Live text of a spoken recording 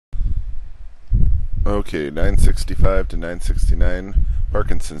Okay, 965 to 969,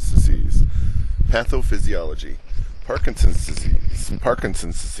 Parkinson's disease. Pathophysiology. Parkinson's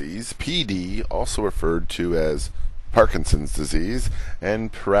disease, PD, also referred to as Parkinson's disease,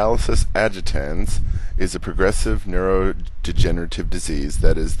 and paralysis agitans, is a progressive neurodegenerative disease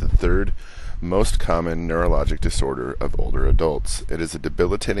that is the third most common neurologic disorder of older adults. It is a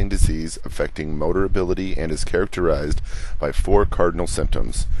debilitating disease affecting motor ability and is characterized by four cardinal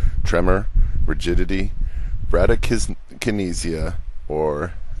symptoms: tremor, rigidity, bradykinesia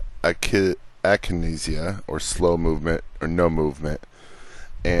or akinesia or slow movement or no movement,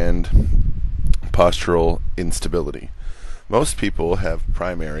 and postural instability. Most people have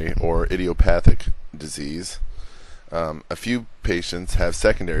primary or idiopathic disease. A few patients have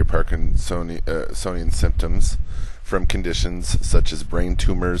secondary Parkinsonian symptoms from conditions such as brain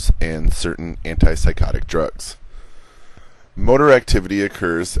tumors and certain antipsychotic drugs. Motor activity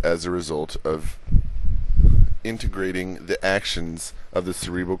occurs as a result of integrating the actions of the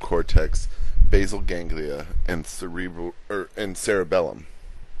cerebral cortex, basal ganglia, and cerebellum.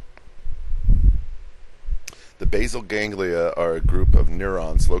 The basal ganglia are a group of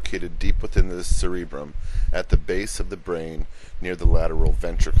neurons located deep within the cerebrum at the base of the brain near the lateral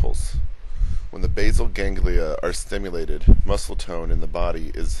ventricles. When the basal ganglia are stimulated, muscle tone in the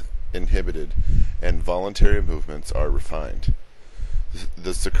body is inhibited and voluntary movements are refined.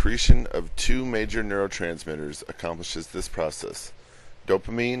 The secretion of two major neurotransmitters accomplishes this process: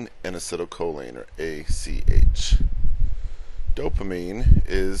 dopamine and acetylcholine, or ACH. Dopamine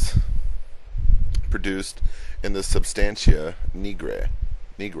is produced in the substantia nigra,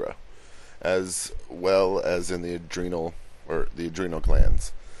 as well as in the adrenal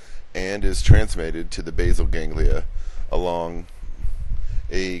glands, and is transmitted to the basal ganglia along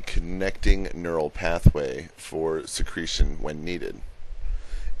a connecting neural pathway for secretion when needed.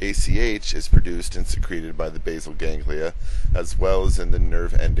 ACH is produced and secreted by the basal ganglia as well as in the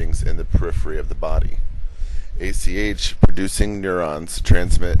nerve endings in the periphery of the body. ACH producing neurons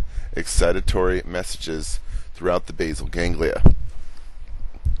transmit excitatory messages throughout the basal ganglia.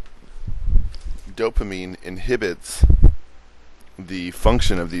 Dopamine inhibits the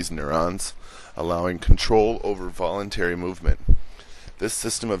function of these neurons, allowing control over voluntary movement. This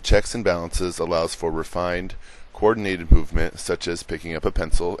system of checks and balances allows for refined, coordinated movement, such as picking up a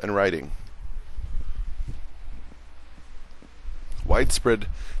pencil and writing. Widespread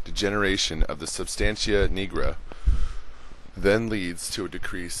degeneration of the substantia nigra then leads to a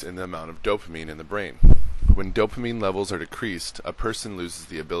decrease in the amount of dopamine in the brain. When dopamine levels are decreased, a person loses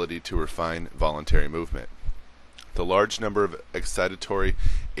the ability to refine voluntary movement. The large number of excitatory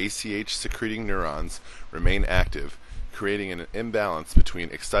ACH secreting neurons remain active, creating an imbalance between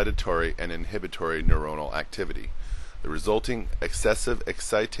excitatory and inhibitory neuronal activity. The resulting excessive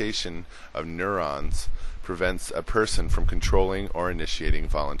excitation of neurons prevents a person from controlling or initiating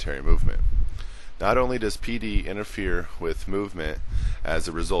voluntary movement. Not only does PD interfere with movement as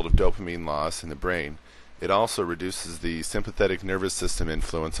a result of dopamine loss in the brain, it also reduces the sympathetic nervous system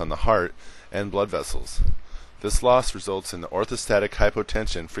influence on the heart and blood vessels. This loss results in the orthostatic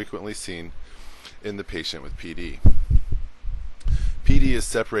hypotension frequently seen in the patient with PD. PD is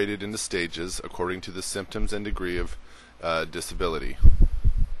separated into stages according to the symptoms and degree of disability.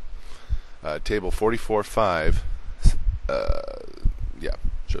 Table 44.5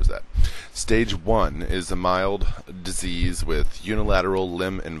 shows that. Stage 1 is a mild disease with unilateral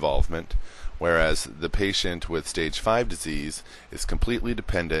limb involvement, whereas the patient with stage 5 disease is completely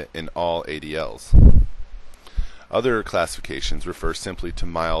dependent in all ADLs. Other classifications refer simply to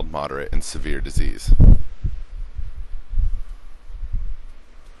mild, moderate, and severe disease.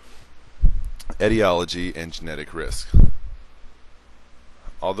 Etiology and genetic risk.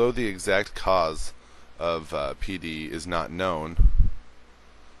 Although the exact cause of PD is not known,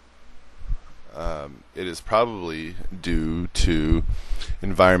 it is probably due to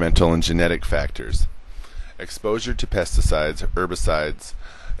environmental and genetic factors. Exposure to pesticides, herbicides,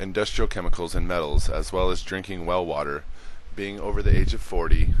 industrial chemicals, and metals, as well as drinking well water, being over the age of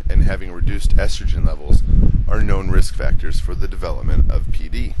 40, and having reduced estrogen levels are known risk factors for the development of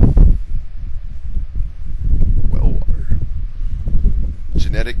PD. Well water.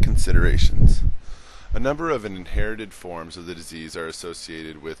 Genetic considerations. A number of inherited forms of the disease are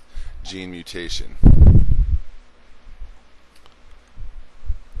associated with gene mutation.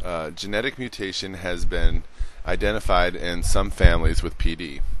 Genetic mutation has been identified in some families with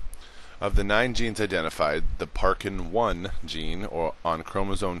PD. Of the 9 genes identified, the Parkin1 gene, or on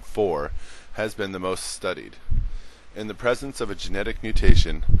chromosome 4, has been the most studied. In the presence of a genetic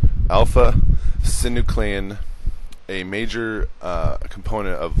mutation, alpha-synuclein, a major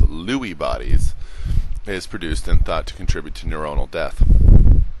component of Lewy bodies, is produced and thought to contribute to neuronal death.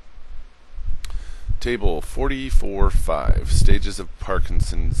 Table 44.5 Stages of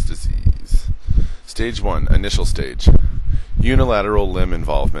Parkinson's disease. Stage 1, initial stage. Unilateral limb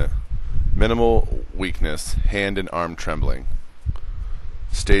involvement. Minimal weakness, hand and arm trembling.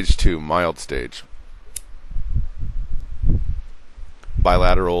 Stage 2, mild stage.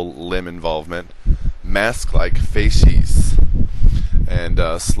 Bilateral limb involvement. Mask-like facies and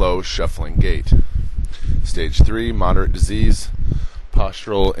slow shuffling gait. Stage 3, moderate disease.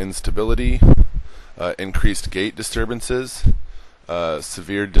 Postural instability. Increased gait disturbances.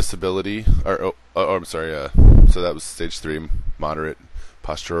 Severe disability. So that was stage 3, moderate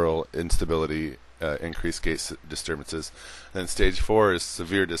postural instability, increased gait disturbances. And then stage 4 is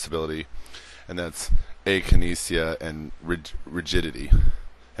severe disability, and that's akinesia and rigidity.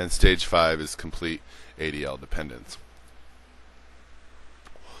 And stage 5 is complete ADL dependence.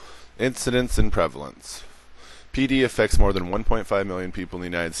 Incidence and prevalence. PD affects more than 1.5 million people in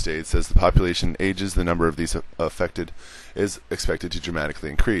the United States. As the population ages, the number of these affected is expected to dramatically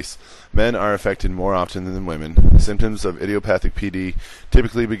increase. Men are affected more often than women. Symptoms of idiopathic PD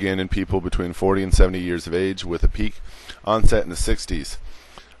typically begin in people between 40 and 70 years of age, with a peak onset in the 60s.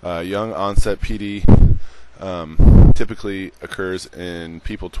 Young onset PD typically occurs in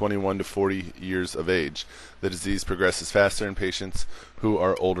people 21 to 40 years of age. The disease progresses faster in patients who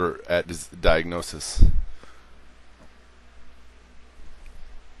are older at diagnosis.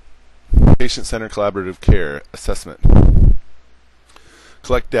 Patient-centered collaborative care assessment.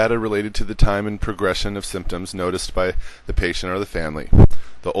 Collect data related to the time and progression of symptoms noticed by the patient or the family.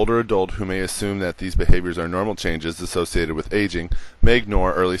 The older adult, who may assume that these behaviors are normal changes associated with aging, may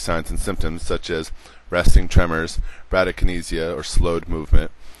ignore early signs and symptoms such as resting tremors, bradykinesia or slowed movement,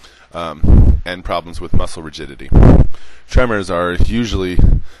 and problems with muscle rigidity. Tremors are usually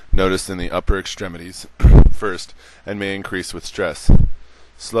noticed in the upper extremities first and may increase with stress.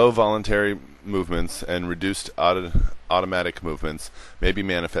 Slow voluntary movements and reduced automatic movements may be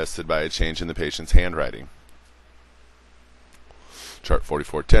manifested by a change in the patient's handwriting. Chart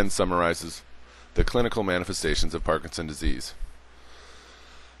 44.10 summarizes the clinical manifestations of Parkinson's disease.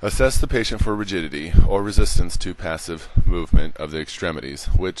 Assess the patient for rigidity or resistance to passive movement of the extremities,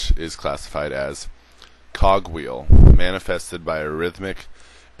 which is classified as cogwheel, manifested by a rhythmic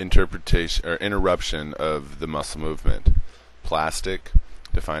interpretation or interruption of the muscle movement. Plastic,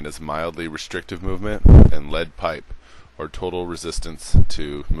 defined as mildly restrictive movement, and lead pipe, or total resistance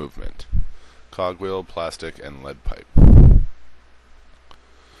to movement. Cogwheel, plastic, and lead pipe.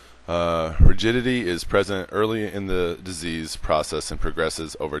 Rigidity is present early in the disease process and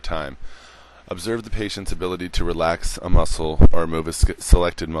progresses over time. Observe the patient's ability to relax a muscle or move a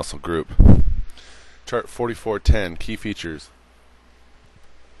selected muscle group. Chart 44.10, key features.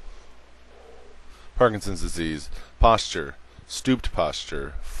 Parkinson's disease. Posture. Stooped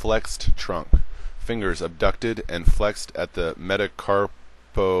posture, flexed trunk, fingers abducted and flexed at the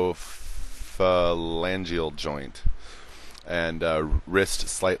metacarpophalangeal joint, and wrist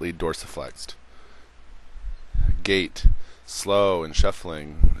slightly dorsiflexed. Gait, slow and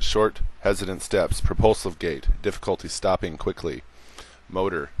shuffling, short, hesitant steps, propulsive gait, difficulty stopping quickly.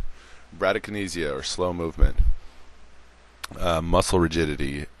 Motor, bradykinesia or slow movement. Muscle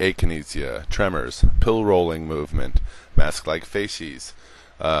rigidity, akinesia, tremors, pill rolling movement, mask-like facies,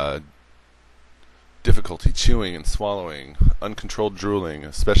 difficulty chewing and swallowing, uncontrolled drooling,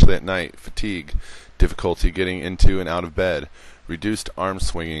 especially at night, fatigue, difficulty getting into and out of bed, reduced arm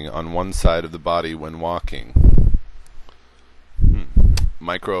swinging on one side of the body when walking.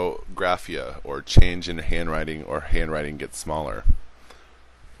 Micrographia, or change in handwriting, or handwriting gets smaller.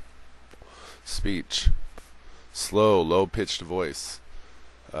 Speech. Slow, low-pitched voice,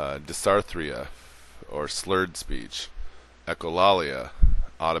 dysarthria, or slurred speech, echolalia,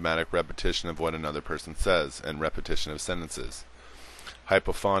 automatic repetition of what another person says, and repetition of sentences,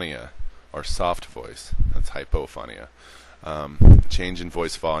 hypophonia, or soft voice, that's hypophonia, change in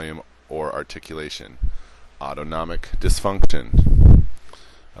voice volume or articulation, autonomic dysfunction,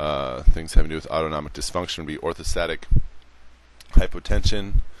 things having to do with autonomic dysfunction would be orthostatic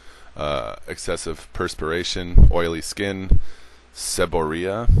hypotension, excessive perspiration, oily skin,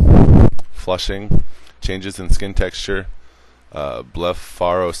 seborrhea, flushing, changes in skin texture,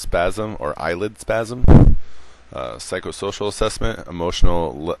 blepharospasm or eyelid spasm, psychosocial assessment,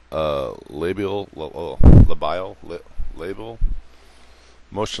 emotional labial,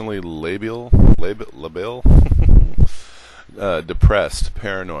 emotionally labil, depressed,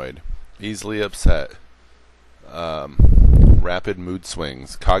 paranoid, easily upset, rapid mood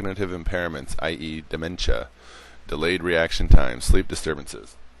swings, cognitive impairments, i.e. dementia, delayed reaction time, sleep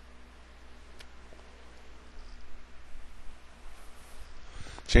disturbances.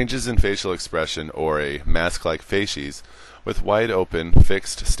 Changes in facial expression, or a mask-like facies, with wide-open,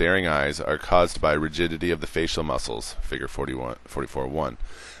 fixed, staring eyes are caused by rigidity of the facial muscles, figure 44.1.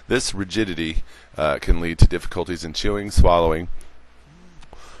 This rigidity can lead to difficulties in chewing, swallowing,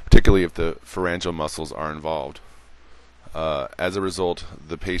 particularly if the pharyngeal muscles are involved. As a result,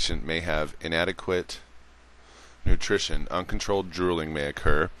 the patient may have inadequate nutrition. Uncontrolled drooling may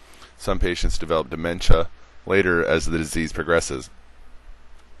occur. Some patients develop dementia later as the disease progresses.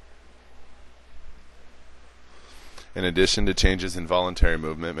 In addition to changes in voluntary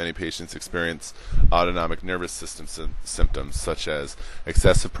movement, many patients experience autonomic nervous system symptoms such as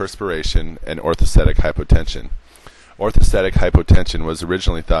excessive perspiration and orthostatic hypotension. Orthostatic hypotension was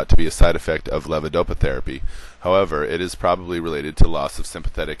originally thought to be a side effect of levodopa therapy. However, it is probably related to loss of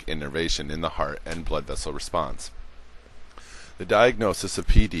sympathetic innervation in the heart and blood vessel response. The diagnosis of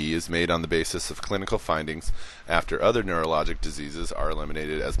PD is made on the basis of clinical findings after other neurologic diseases are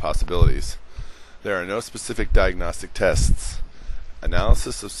eliminated as possibilities. There are no specific diagnostic tests.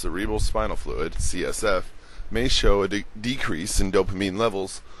 Analysis of cerebral spinal fluid, CSF, may show a decrease in dopamine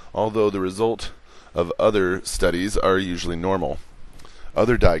levels, although the result of other studies are usually normal.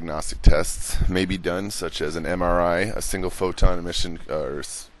 Other diagnostic tests may be done, such as an MRI, a single photon emission or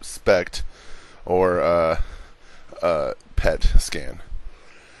SPECT, or a PET scan.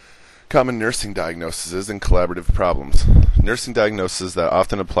 Common nursing diagnoses and collaborative problems. Nursing diagnoses that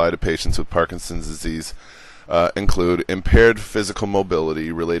often apply to patients with Parkinson's disease include impaired physical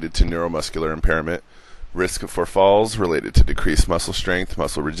mobility related to neuromuscular impairment, risk for falls related to decreased muscle strength,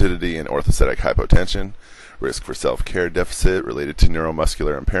 muscle rigidity, and orthostatic hypotension, risk for self-care deficit related to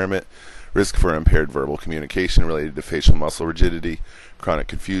neuromuscular impairment, risk for impaired verbal communication related to facial muscle rigidity, chronic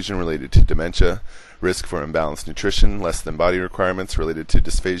confusion related to dementia, risk for imbalanced nutrition, less than body requirements related to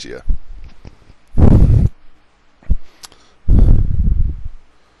dysphagia.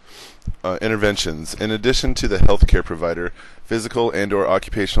 Interventions. In addition to the healthcare provider, physical and/or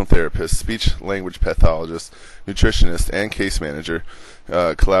occupational therapist, speech-language pathologist, nutritionist, and case manager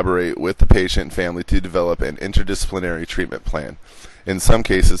collaborate with the patient and family to develop an interdisciplinary treatment plan. In some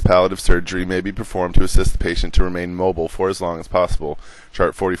cases, palliative surgery may be performed to assist the patient to remain mobile for as long as possible.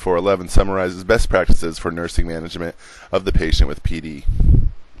 Chart 4411 summarizes best practices for nursing management of the patient with PD.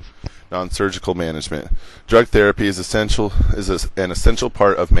 Non-surgical management. Drug therapy is an essential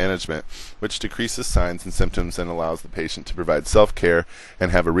part of management, which decreases signs and symptoms and allows the patient to provide self-care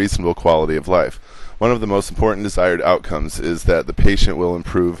and have a reasonable quality of life. One of the most important desired outcomes is that the patient will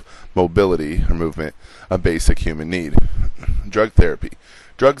improve mobility or movement, a basic human need. Drug therapy.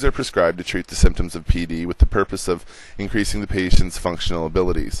 Drugs are prescribed to treat the symptoms of PD with the purpose of increasing the patient's functional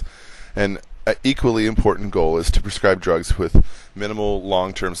abilities. An equally important goal is to prescribe drugs with minimal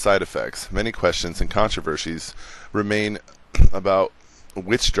long-term side effects. Many questions and controversies remain about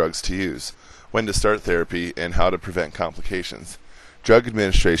which drugs to use, when to start therapy, and how to prevent complications. Drug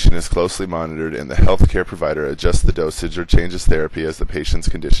administration is closely monitored, and the healthcare provider adjusts the dosage or changes therapy as the patient's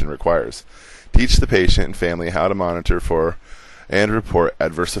condition requires. Teach the patient and family how to monitor for and report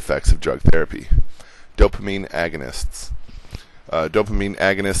adverse effects of drug therapy. Dopamine agonists. Dopamine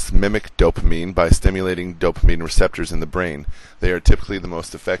agonists mimic dopamine by stimulating dopamine receptors in the brain. They are typically the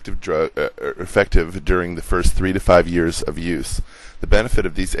most effective during the first 3 to 5 years of use. The benefit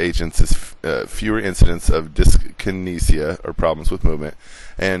of these agents is fewer incidents of dyskinesia, or problems with movement,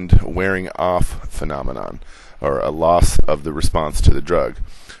 and wearing off phenomenon, or a loss of the response to the drug,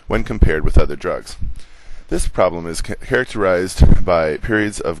 when compared with other drugs. This problem is characterized by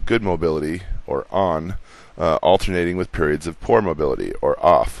periods of good mobility, or on, alternating with periods of poor mobility, or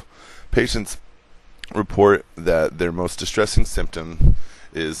off. Patients report that their most distressing symptom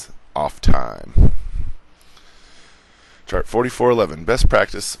is off time. Chart 4411. Best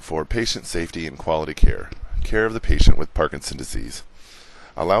practice for patient safety and quality care. Care of the patient with Parkinson's disease.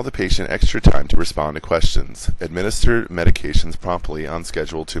 Allow the patient extra time to respond to questions. Administer medications promptly on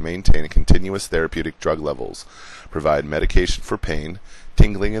schedule to maintain continuous therapeutic drug levels. Provide medication for pain,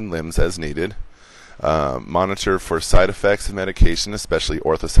 tingling in limbs as needed. Monitor for side effects of medication, especially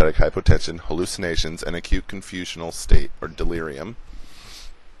orthostatic hypotension, hallucinations, and acute confusional state or delirium.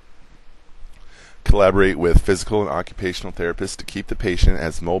 Collaborate with physical and occupational therapists to keep the patient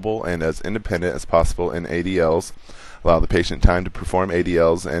as mobile and as independent as possible in ADLs. Allow the patient time to perform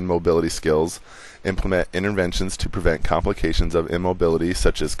ADLs and mobility skills. Implement interventions to prevent complications of immobility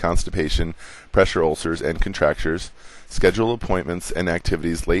such as constipation, pressure ulcers, and contractures. Schedule appointments and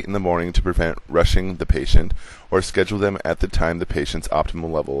activities late in the morning to prevent rushing the patient, or schedule them at the time the patient's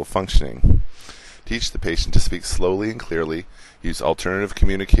optimal level of functioning. Teach the patient to speak slowly and clearly. Use alternative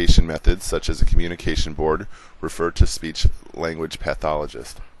communication methods such as a communication board. Refer to speech language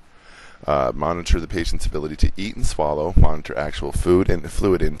pathologist. Monitor the patient's ability to eat and swallow. Monitor actual food and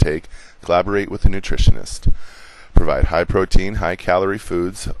fluid intake. Collaborate with a nutritionist. Provide high protein, high calorie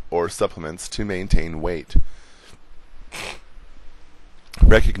foods or supplements to maintain weight.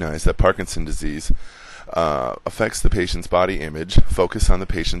 Recognize that Parkinson's disease affects the patient's body image. Focus on the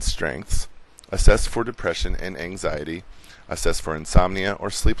patient's strengths. Assess for depression and anxiety. Assess for insomnia or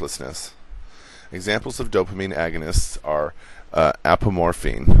sleeplessness. Examples of dopamine agonists are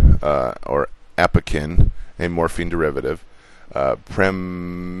apomorphine or apokin, a morphine derivative,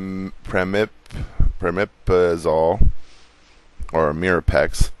 pramiprazole or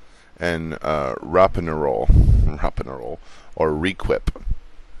Mirapex, and ropinirole or Requip.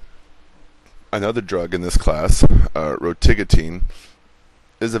 Another drug in this class, rotigotine,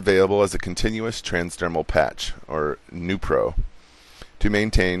 is available as a continuous transdermal patch, or Nupro, to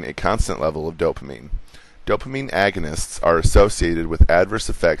maintain a constant level of dopamine. Dopamine agonists are associated with adverse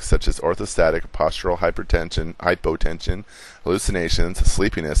effects such as orthostatic postural hypotension, hallucinations,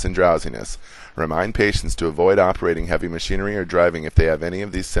 sleepiness, and drowsiness. Remind patients to avoid operating heavy machinery or driving if they have any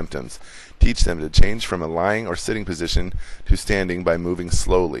of these symptoms. Teach them to change from a lying or sitting position to standing by moving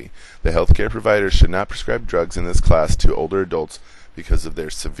slowly. The healthcare providers should not prescribe drugs in this class to older adults because of their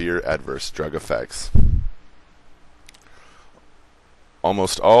severe adverse drug effects.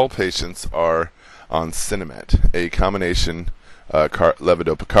 Almost all patients are on Sinemet, a combination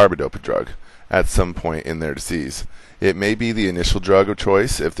levodopa-carbidopa drug, at some point in their disease. It may be the initial drug of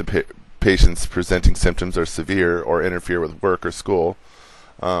choice if the patient's presenting symptoms are severe or interfere with work or school.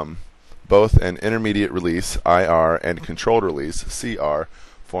 Both an intermediate release, IR, and controlled release, CR,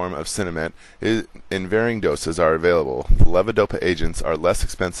 form of Sinemet in varying doses are available. The levodopa agents are less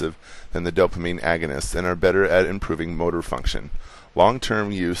expensive than the dopamine agonists and are better at improving motor function.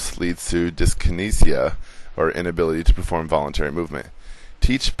 Long-term use leads to dyskinesia, or inability to perform voluntary movement.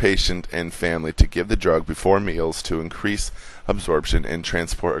 Teach patient and family to give the drug before meals to increase absorption and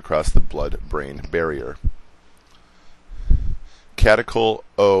transport across the blood-brain barrier. Catechol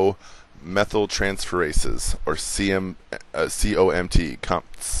O methyltransferases, or COMT,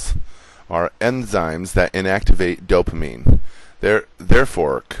 are enzymes that inactivate dopamine.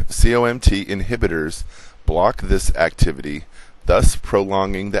 Therefore, COMT inhibitors block this activity, thus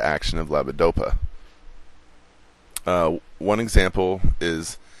prolonging the action of levodopa. One example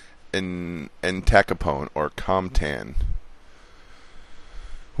is entacapone, or Comtan,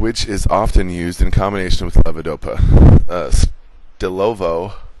 which is often used in combination with levodopa.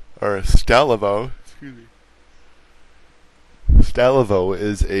 Stalovo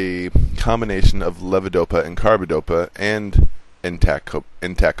is a combination of levodopa and carbidopa and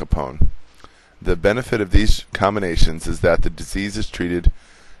entacapone. The benefit of these combinations is that the disease is treated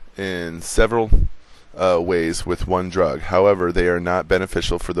in several ways with one drug. However, they are not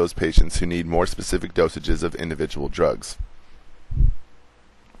beneficial for those patients who need more specific dosages of individual drugs.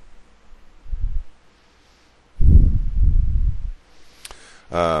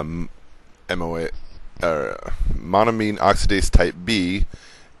 Monoamine oxidase type B,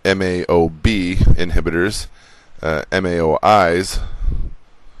 MAOB inhibitors, MAOIs,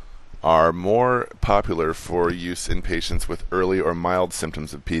 are more popular for use in patients with early or mild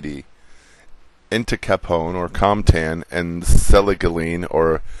symptoms of PD. Entacapone, or Comtan, and selegiline,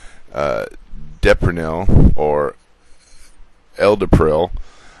 or Depranyl, or Eldepril,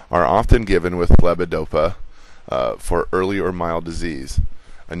 are often given with levodopa for early or mild disease.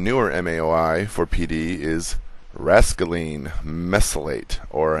 A newer MAOI for PD is rascaline mesylate,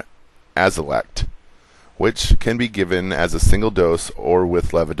 or Azilect, which can be given as a single dose or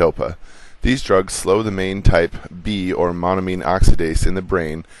with levodopa. These drugs slow the main type B, or monoamine oxidase, in the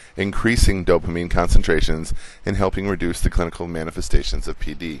brain, increasing dopamine concentrations and helping reduce the clinical manifestations of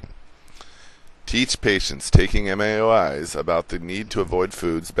PD. Teach patients taking MAOIs about the need to avoid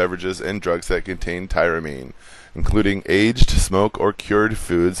foods, beverages, and drugs that contain tyramine, including aged, smoked, or cured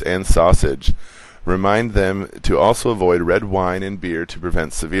foods and sausage. Remind them to also avoid red wine and beer to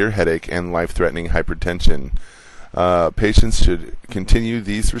prevent severe headache and life-threatening hypertension. Patients should continue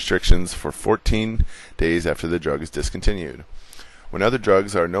these restrictions for 14 days after the drug is discontinued. When other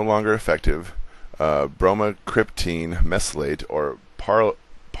drugs are no longer effective, bromocriptine mesylate, or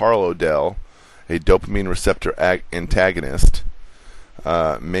Parlodel, a dopamine receptor antagonist,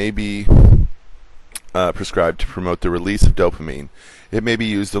 may be prescribed to promote the release of dopamine. It may be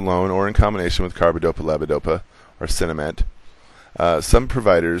used alone or in combination with carbidopa, levodopa, or Sinemet. Some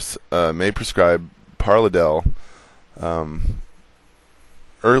providers may prescribe Parlodel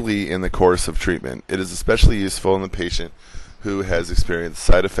early in the course of treatment. It is especially useful in the patient who has experienced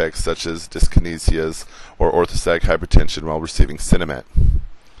side effects such as dyskinesias or orthostatic hypertension while receiving Sinemet.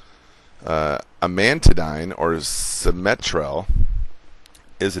 Amantadine, or Symetrel,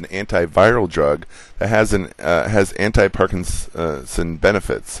 is an antiviral drug that has anti-Parkinson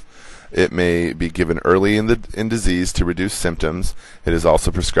benefits. It may be given early in disease to reduce symptoms. It is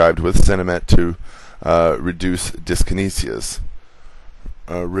also prescribed with Sinemet to reduce dyskinesias.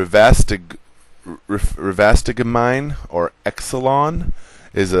 Rivastigamine, or Exelon,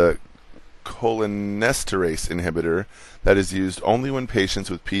 is a cholinesterase inhibitor that is used only when patients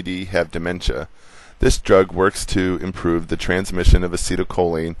with PD have dementia. This drug works to improve the transmission of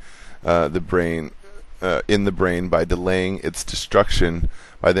acetylcholine in the brain by delaying its destruction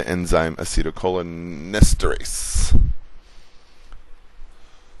by the enzyme acetylcholinesterase.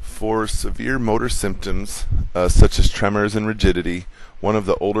 For severe motor symptoms such as tremors and rigidity, one of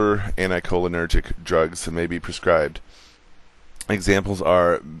the older anticholinergic drugs may be prescribed. Examples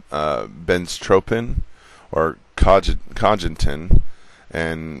are benztropine, or Cogentin,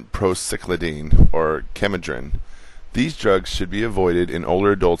 and procyclidine, or Chemidrin. These drugs should be avoided in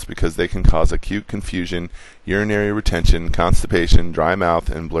older adults because they can cause acute confusion, urinary retention, constipation, dry mouth,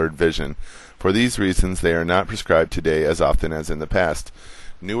 and blurred vision. For these reasons, they are not prescribed today as often as in the past.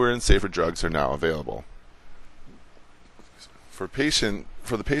 Newer and safer drugs are now available. For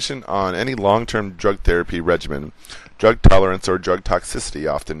the patient on any long-term drug therapy regimen, drug tolerance or drug toxicity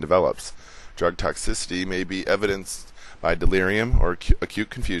often develops. Drug toxicity may be evidenced by delirium or acute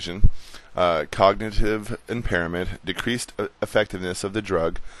confusion, cognitive impairment, decreased effectiveness of the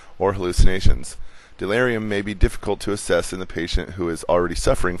drug, or hallucinations. Delirium may be difficult to assess in the patient who is already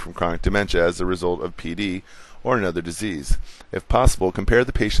suffering from chronic dementia as a result of PD or another disease. If possible, compare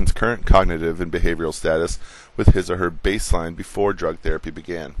the patient's current cognitive and behavioral status with his or her baseline before drug therapy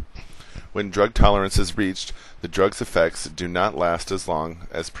began. When drug tolerance is reached, the drug's effects do not last as long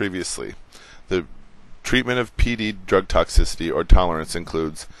as previously. The treatment of PD drug toxicity or tolerance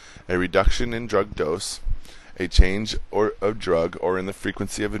includes a reduction in drug dose, a change of drug or in the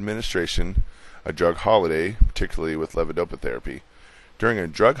frequency of administration, a drug holiday, particularly with levodopa therapy. During a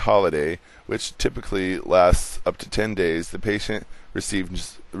drug holiday, which typically lasts up to 10 days, the patient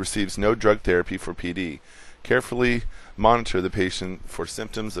receives no drug therapy for PD. Carefully monitor the patient for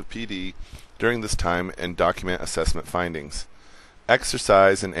symptoms of PD during this time and document assessment findings.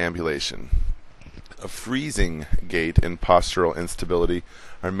 Exercise and ambulation. A freezing gait and postural instability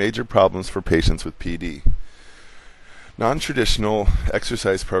are major problems for patients with PD. Non-traditional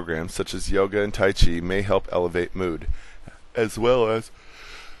exercise programs such as yoga and tai chi may help elevate mood, as well as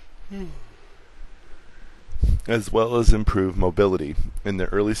improve mobility in the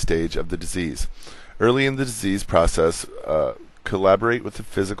early stage of the disease. Early in the disease process, collaborate with the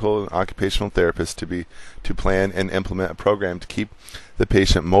physical and occupational therapist to plan and implement a program to keep the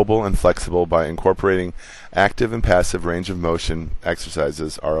patient mobile and flexible by incorporating active and passive range of motion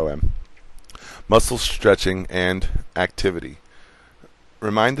exercises, ROM, muscle stretching, and activity.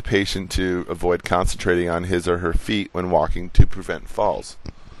 Remind the patient to avoid concentrating on his or her feet when walking to prevent falls.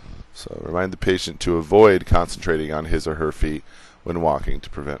 So remind the patient to avoid concentrating on his or her feet when walking to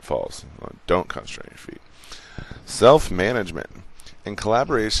prevent falls. Don't concentrate on your feet. Self-management. In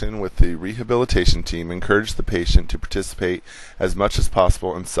collaboration with the rehabilitation team, encourage the patient to participate as much as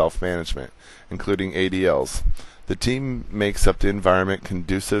possible in self-management, including ADLs. The team makes up the environment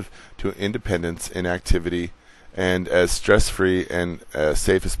conducive to independence in activity and as stress-free and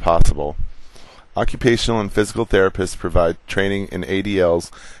safe as possible. Occupational and physical therapists provide training in ADLs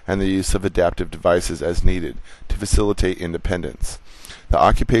and the use of adaptive devices as needed to facilitate independence. The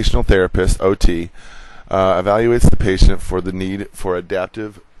occupational therapist, OT, evaluates the patient for the need for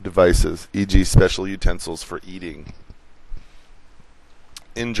adaptive devices, e.g. special utensils for eating.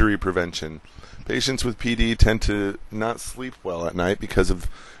 Injury prevention. Patients with PD tend to not sleep well at night because of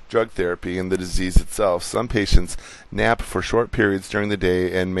drug therapy and the disease itself. Some patients nap for short periods during the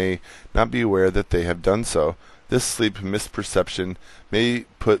day and may not be aware that they have done so. This sleep misperception may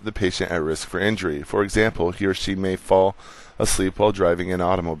put the patient at risk for injury. For example, he or she may fall asleep while driving an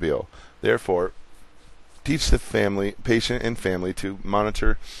automobile. Therefore, teach the patient and family to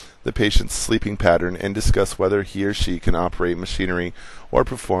monitor the patient's sleeping pattern and discuss whether he or she can operate machinery or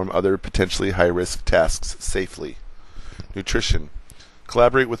perform other potentially high-risk tasks safely. Nutrition.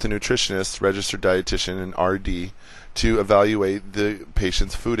 Collaborate with a nutritionist, registered dietitian, and RD to evaluate the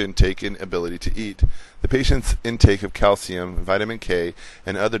patient's food intake and ability to eat. The patient's intake of calcium, vitamin K,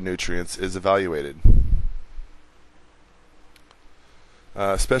 and other nutrients is evaluated,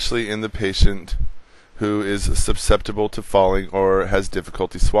 especially in the patient who is susceptible to falling or has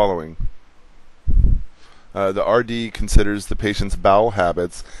difficulty swallowing. The RD considers the patient's bowel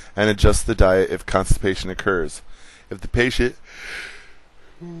habits and adjusts the diet if constipation occurs. If the patient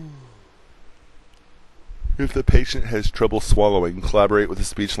has trouble swallowing, collaborate with a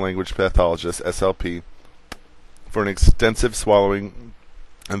speech-language pathologist, SLP, for an extensive swallowing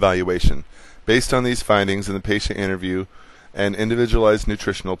evaluation. Based on these findings in the patient interview, an individualized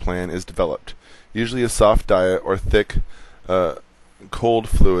nutritional plan is developed. Usually a soft diet or thick, cold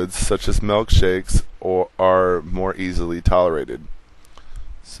fluids such as milkshakes are more easily tolerated.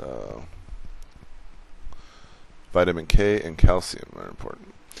 So, vitamin K and calcium are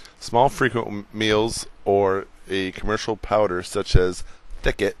important. Small frequent meals or a commercial powder such as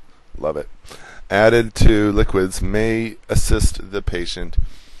Thicket, love it, added to liquids may assist the patient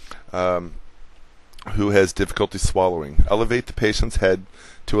who has difficulty swallowing. Elevate the patient's head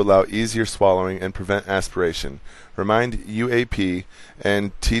to allow easier swallowing and prevent aspiration. Remind UAP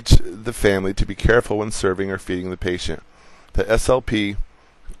and teach the family to be careful when serving or feeding the patient. The SLP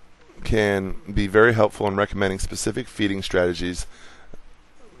can be very helpful in recommending specific feeding strategies.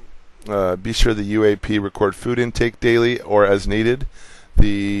 Be sure the UAP record food intake daily or as needed.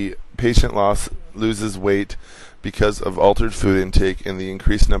 The patient loses weight because of altered food intake and the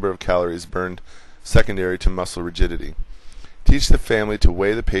increased number of calories burned secondary to muscle rigidity. Teach the family to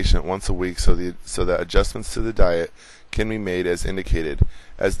weigh the patient once a week so that adjustments to the diet can be made as indicated.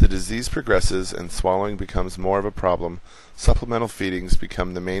 As the disease progresses and swallowing becomes more of a problem, supplemental feedings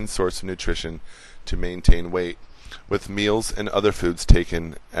become the main source of nutrition to maintain weight, with meals and other foods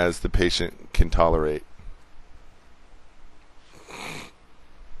taken as the patient can tolerate.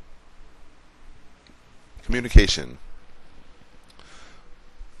 Communication.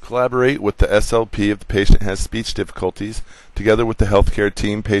 Collaborate with the SLP if the patient has speech difficulties. Together with the healthcare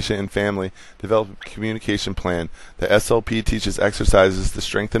team, patient, and family, develop a communication plan. The SLP teaches exercises to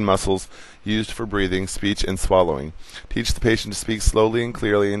strengthen muscles used for breathing, speech, and swallowing. Teach the patient to speak slowly and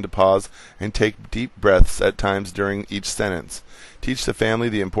clearly and to pause and take deep breaths at times during each sentence. Teach the family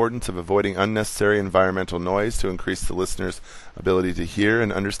the importance of avoiding unnecessary environmental noise to increase the listener's ability to hear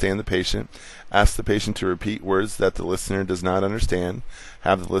and understand the patient. Ask the patient to repeat words that the listener does not understand.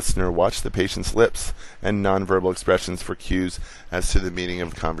 Have the listener watch the patient's lips and nonverbal expressions for cues as to the meaning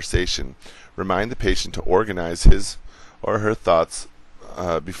of the conversation. Remind the patient to organize his or her thoughts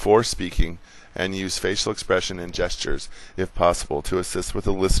before speaking and use facial expression and gestures, if possible, to assist with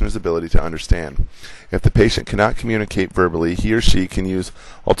the listener's ability to understand. If the patient cannot communicate verbally, he or she can use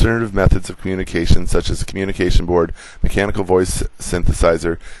alternative methods of communication, such as a communication board, mechanical voice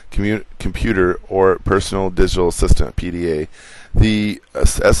synthesizer, computer, or personal digital assistant, PDA. The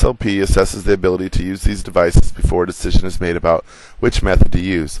SLP assesses the ability to use these devices before a decision is made about which method to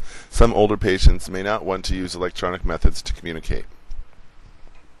use. Some older patients may not want to use electronic methods to communicate.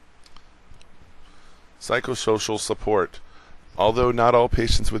 Psychosocial support. Although not all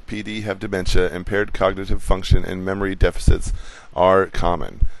patients with PD have dementia, impaired cognitive function and memory deficits are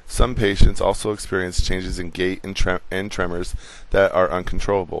common. Some patients also experience changes in gait and tremors that are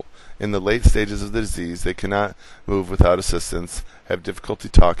uncontrollable. In the late stages of the disease, they cannot move without assistance, have difficulty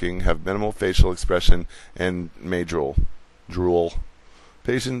talking, have minimal facial expression, and may drool.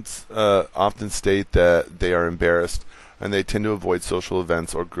 Patients often state that they are embarrassed, and they tend to avoid social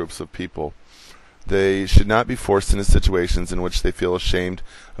events or groups of people. They should not be forced into situations in which they feel ashamed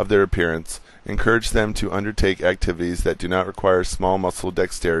of their appearance. Encourage them to undertake activities that do not require small muscle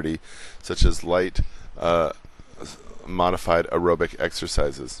dexterity, such as light, modified aerobic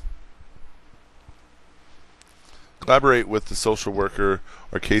exercises. Collaborate with the social worker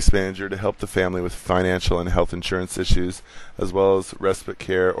or case manager to help the family with financial and health insurance issues, as well as respite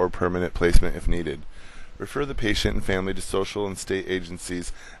care or permanent placement if needed. Refer the patient and family to social and state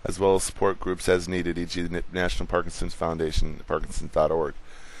agencies, as well as support groups as needed, e.g. the National Parkinsons Foundation, Parkinsons.org.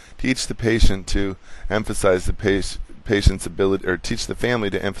 Teach the patient to emphasize the patient's ability, or teach the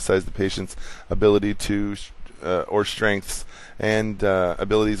family to emphasize the patient's ability to or strengths and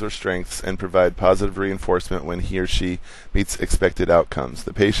abilities or strengths, and provide positive reinforcement when he or she meets expected outcomes.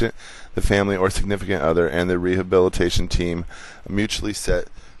 The patient, the family, or significant other, and the rehabilitation team mutually set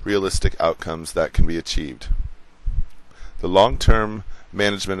realistic outcomes that can be achieved. The long-term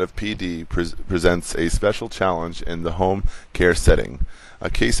management of PD presents a special challenge in the home care setting. A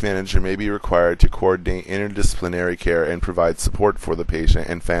case manager may be required to coordinate interdisciplinary care and provide support for the patient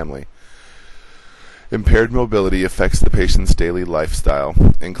and family. Impaired mobility affects the patient's daily lifestyle,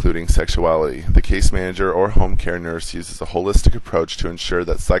 including sexuality. The case manager or home care nurse uses a holistic approach to ensure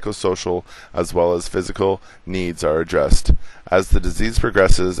that psychosocial as well as physical needs are addressed. As the disease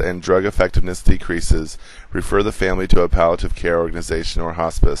progresses and drug effectiveness decreases, refer the family to a palliative care organization or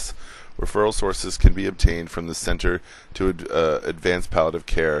hospice. Referral sources can be obtained from the Center to Advanced Palliative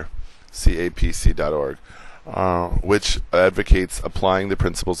Care, capc.org. Which advocates applying the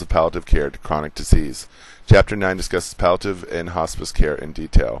principles of palliative care to chronic disease. Chapter 9 discusses palliative and hospice care in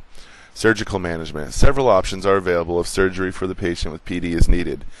detail. Surgical management. Several options are available if surgery for the patient with PD is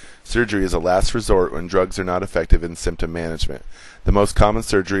needed. Surgery is a last resort when drugs are not effective in symptom management. The most common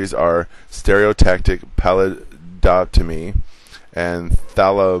surgeries are stereotactic pallidotomy and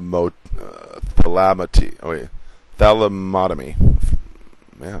thalamotomy.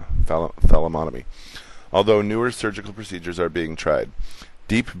 Although newer surgical procedures are being tried.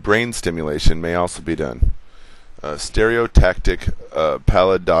 Deep brain stimulation may also be done. Stereotactic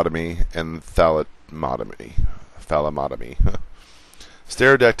pallidotomy and thalamotomy.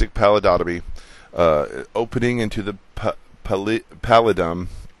 Stereotactic pallidotomy, opening into the pallidum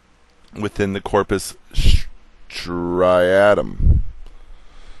within the corpus striatum.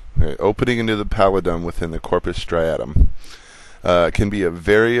 Okay, opening into the pallidum within the corpus striatum. Can be a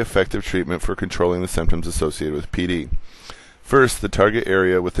very effective treatment for controlling the symptoms associated with PD. First, the target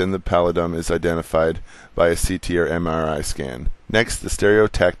area within the pallidum is identified by a CT or MRI scan. Next, the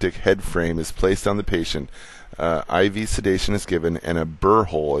stereotactic head frame is placed on the patient. IV sedation is given and a burr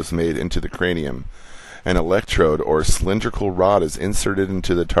hole is made into the cranium. An electrode or cylindrical rod is inserted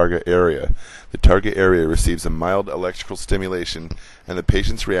into the target area. The target area receives a mild electrical stimulation and the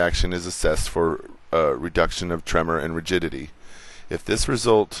patient's reaction is assessed for reduction of tremor and rigidity. If this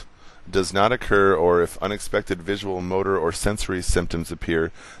result does not occur or if unexpected visual, motor, or sensory symptoms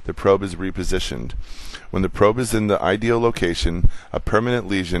appear, the probe is repositioned. When the probe is in the ideal location, a permanent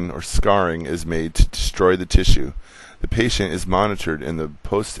lesion or scarring is made to destroy the tissue. The patient is monitored in the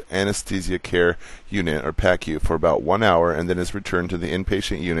post-anesthesia care unit or PACU for about 1 hour and then is returned to the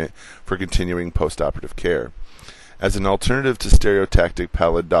inpatient unit for continuing post-operative care. As an alternative to stereotactic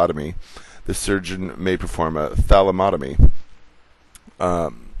pallidotomy, the surgeon may perform a thalamotomy,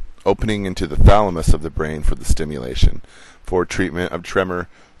 opening into the thalamus of the brain for the stimulation, for treatment of tremor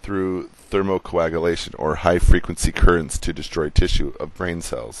through thermocoagulation or high-frequency currents to destroy tissue of brain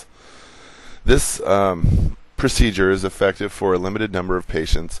cells. This procedure is effective for a limited number of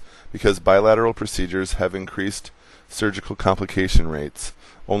patients because bilateral procedures have increased surgical complication rates.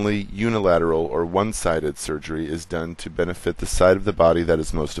 Only unilateral or one-sided surgery is done to benefit the side of the body that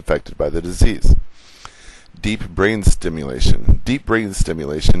is most affected by the disease. Deep brain stimulation. Deep brain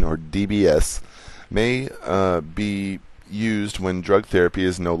stimulation, or DBS, may be used when drug therapy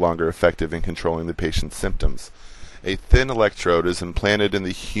is no longer effective in controlling the patient's symptoms. A thin electrode is implanted in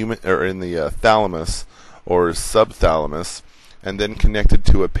the thalamus or subthalamus and then connected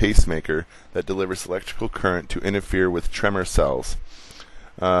to a pacemaker that delivers electrical current to interfere with tremor cells.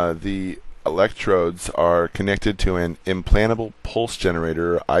 The electrodes are connected to an implantable pulse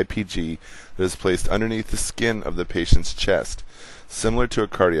generator, or IPG, that is placed underneath the skin of the patient's chest, similar to a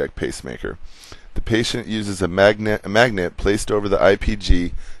cardiac pacemaker. The patient uses a magnet placed over the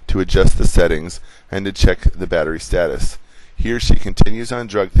IPG to adjust the settings and to check the battery status. He or she continues on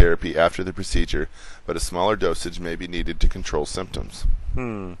drug therapy after the procedure, but a smaller dosage may be needed to control symptoms.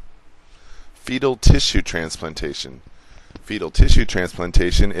 Fetal tissue transplantation. Fetal tissue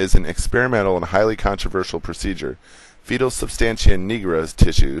transplantation is an experimental and highly controversial procedure. Fetal substantia nigra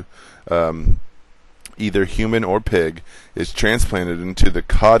tissue, either human or pig, is transplanted into the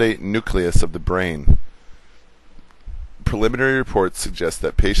caudate nucleus of the brain. Preliminary reports suggest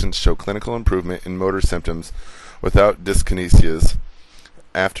that patients show clinical improvement in motor symptoms without dyskinesias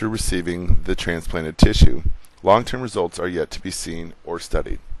after receiving the transplanted tissue. Long-term results are yet to be seen or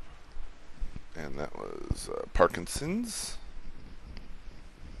studied. And that was Parkinson's.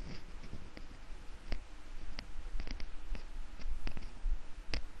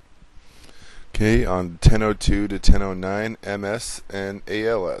 Okay, on 1002 to 1009, MS and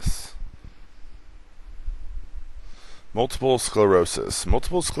ALS. Multiple sclerosis.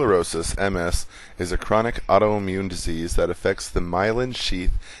 Multiple sclerosis, MS, is a chronic autoimmune disease that affects the myelin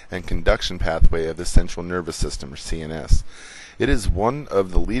sheath and conduction pathway of the central nervous system, or CNS. It is one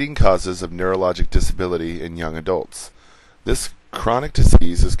of the leading causes of neurologic disability in young adults. This chronic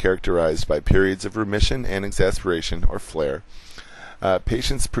disease is characterized by periods of remission and exacerbation, or flare.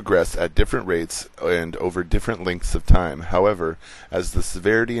 Patients progress at different rates and over different lengths of time. However, as the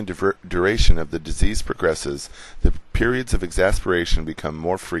severity and duration of the disease progresses, the periods of exasperation become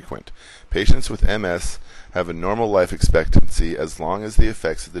more frequent. Patients with MS have a normal life expectancy as long as the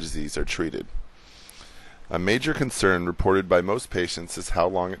effects of the disease are treated. A major concern reported by most patients is how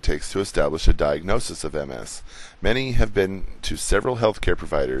long it takes to establish a diagnosis of MS. Many have been to several healthcare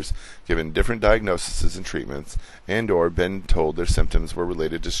providers, given different diagnoses and treatments, and/or been told their symptoms were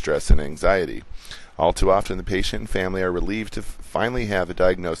related to stress and anxiety. All too often, the patient and family are relieved to finally have a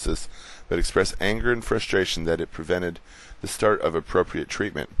diagnosis, but express anger and frustration that it prevented the start of appropriate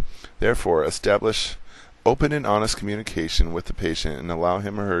treatment. Therefore, establish open and honest communication with the patient and allow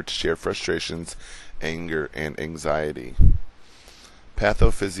him or her to share frustrations, anger, and anxiety.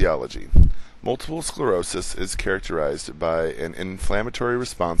 Pathophysiology. Multiple sclerosis is characterized by an inflammatory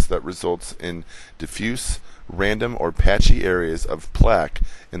response that results in diffuse, random, or patchy areas of plaque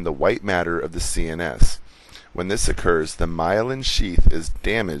in the white matter of the CNS. When this occurs, the myelin sheath is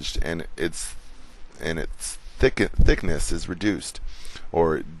damaged and its thickness is reduced,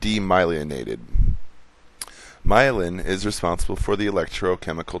 or demyelinated. Myelin is responsible for the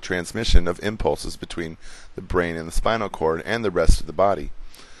electrochemical transmission of impulses between the brain and the spinal cord and the rest of the body.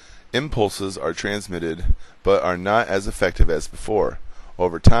 Impulses are transmitted but are not as effective as before.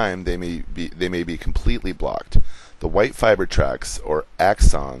 Over time, they may be completely blocked. The white fiber tracts, or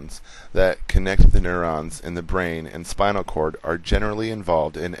axons, that connect the neurons in the brain and spinal cord are generally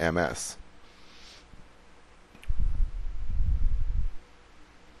involved in MS.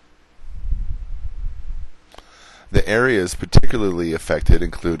 The areas particularly affected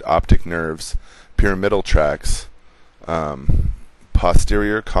include optic nerves, pyramidal tracts,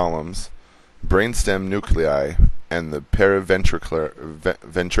 posterior columns, brainstem nuclei, and the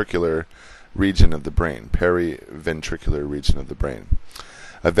periventricular region of the brain.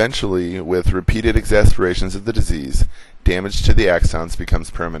 Eventually, with repeated exacerbations of the disease, damage to the axons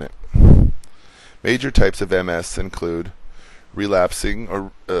becomes permanent. Major types of MS include relapsing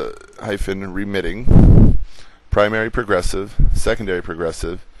or remitting, primary progressive, secondary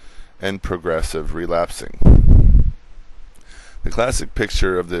progressive, and progressive relapsing. The classic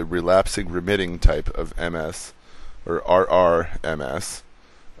picture of the relapsing remitting type of MS, or RRMS,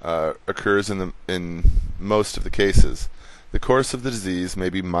 occurs in most of the cases. The course of the disease may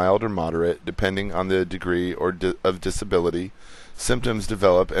be mild or moderate, depending on the degree of disability. Symptoms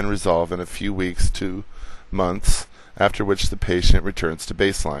develop and resolve in a few weeks to months, after which the patient returns to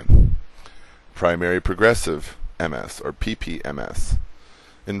baseline. Primary progressive MS, or PPMS,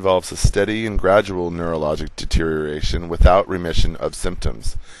 involves a steady and gradual neurologic deterioration without remission of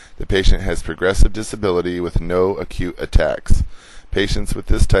symptoms. The patient has progressive disability with no acute attacks. Patients with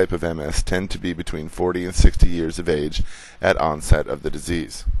this type of MS tend to be between 40 and 60 years of age at onset of the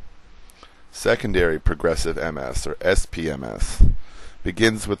disease. Secondary progressive MS, or SPMS,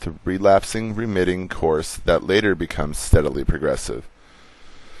 begins with the relapsing remitting course that later becomes steadily progressive.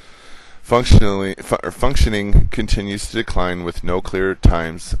 Functioning continues to decline with no clear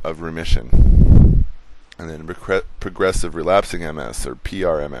times of remission. And then progressive relapsing MS, or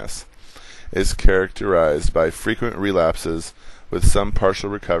PRMS, is characterized by frequent relapses with some partial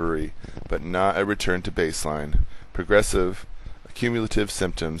recovery, but not a return to baseline. Progressive, cumulative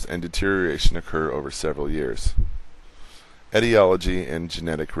symptoms and deterioration occur over several years. Etiology and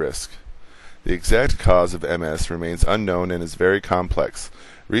genetic risk. The exact cause of MS remains unknown and is very complex.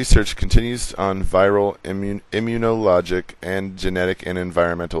 Research continues on viral, immunologic, and genetic and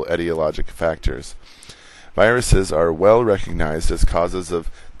environmental etiologic factors. Viruses are well recognized as causes of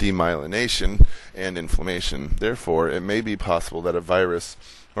demyelination and inflammation. Therefore, it may be possible that a virus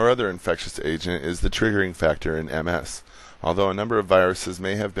or other infectious agent is the triggering factor in MS. Although a number of viruses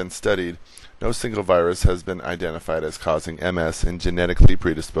may have been studied, no single virus has been identified as causing MS in genetically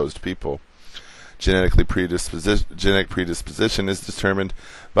predisposed people. Genetic predisposition is determined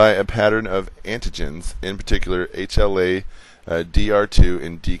by a pattern of antigens, in particular HLA, DR2,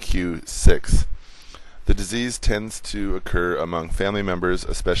 and DQ6. The disease tends to occur among family members,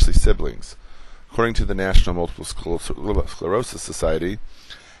 especially siblings. According to the National Multiple Sclerosis Society,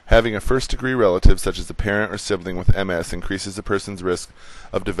 having a first-degree relative, such as a parent or sibling with MS, increases a person's risk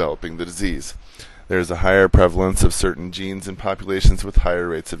of developing the disease. There is a higher prevalence of certain genes in populations with higher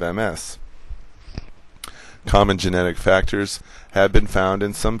rates of MS. Common genetic factors have been found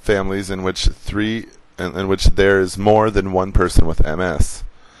in some families in which there is more than one person with MS.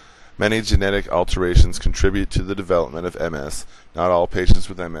 Many genetic alterations contribute to the development of MS. Not all patients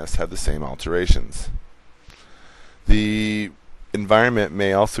with MS have the same alterations. The environment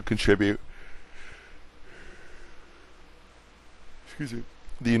may also contribute to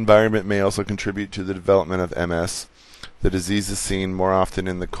the development of MS. The disease is seen more often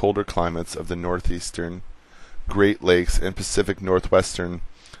in the colder climates of the northeastern Great Lakes, and Pacific Northwestern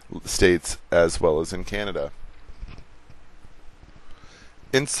states, as well as in Canada.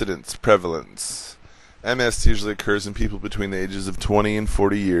 Incidence prevalence. MS usually occurs in people between the ages of 20 and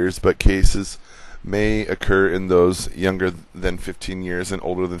 40 years, but cases may occur in those younger than 15 years and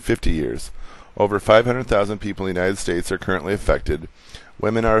older than 50 years. Over 500,000 people in the United States are currently affected.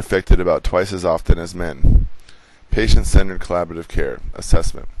 Women are affected about twice as often as men. Patient-centered collaborative care.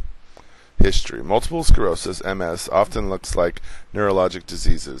 Assessment. History. Multiple sclerosis, MS, often looks like neurologic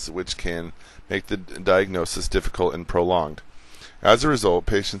diseases, which can make the diagnosis difficult and prolonged. As a result,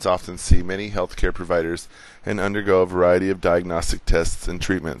 patients often see many healthcare providers and undergo a variety of diagnostic tests and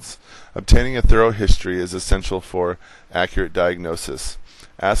treatments. Obtaining a thorough history is essential for accurate diagnosis.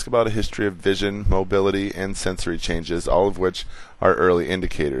 Ask about a history of vision, mobility, and sensory changes, all of which are early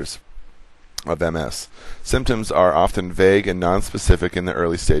indicators of MS. Symptoms are often vague and nonspecific in the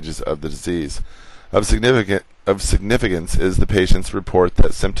early stages of the disease. Of significance is the patient's report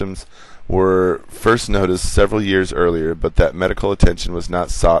that symptoms were first noticed several years earlier, but that medical attention was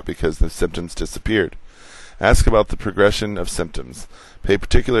not sought because the symptoms disappeared. Ask about the progression of symptoms. Pay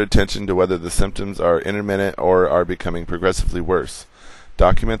particular attention to whether the symptoms are intermittent or are becoming progressively worse.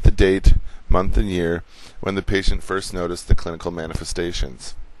 Document the date, month, and year when the patient first noticed the clinical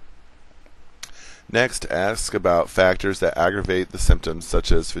manifestations. Next, ask about factors that aggravate the symptoms,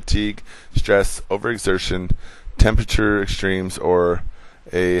 such as fatigue, stress, overexertion, temperature extremes, or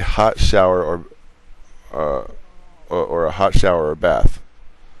a hot shower or a hot shower or bath.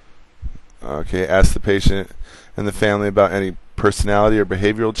 Okay, ask the patient and the family about any personality or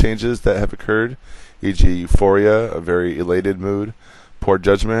behavioral changes that have occurred, e.g., euphoria, a very elated mood, poor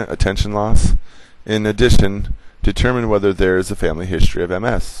judgment, attention loss. In addition, determine whether there is a family history of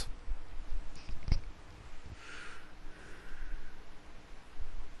MS.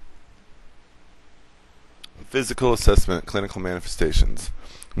 Physical assessment, clinical manifestations.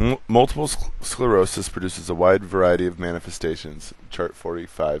 Multiple sclerosis produces a wide variety of manifestations. Chart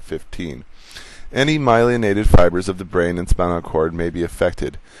 45:15. Any myelinated fibers of the brain and spinal cord may be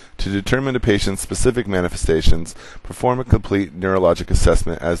affected. To determine a patient's specific manifestations, perform a complete neurologic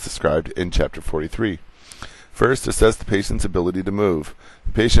assessment as described in Chapter 43. First, assess the patient's ability to move.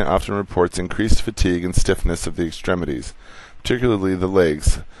 The patient often reports increased fatigue and stiffness of the extremities, particularly the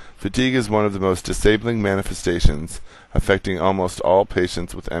legs. Fatigue is one of the most disabling manifestations, affecting almost all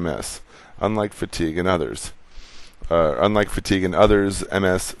patients with MS. Unlike fatigue in others,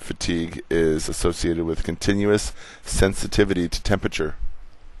 MS fatigue is associated with continuous sensitivity to temperature.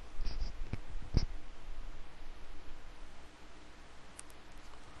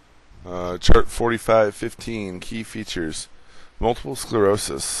 Chart 45:15. Key features. Multiple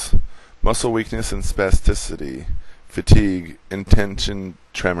sclerosis, muscle weakness and spasticity, fatigue, intention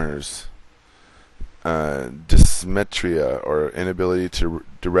tremors, dysmetria or inability to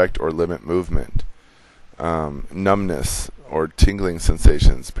direct or limit movement, numbness or tingling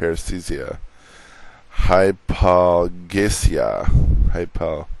sensations, paresthesia, hypalgesia,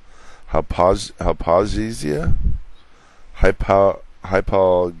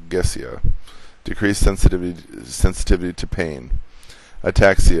 hypalgesia, decreased sensitivity to pain,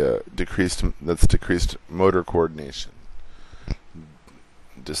 ataxia, decreased motor coordination,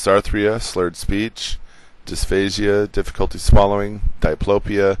 dysarthria, slurred speech, dysphagia, difficulty swallowing,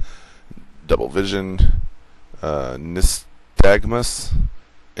 diplopia, double vision, nystagmus,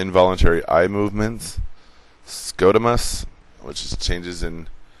 involuntary eye movements, scotomus, which is changes in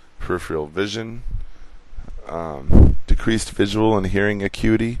peripheral vision, decreased visual and hearing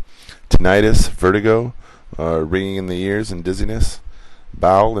acuity, tinnitus, vertigo, ringing in the ears and dizziness,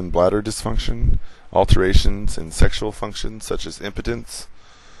 bowel and bladder dysfunction, alterations in sexual functions such as impotence,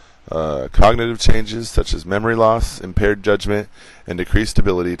 cognitive changes such as memory loss, impaired judgment, and decreased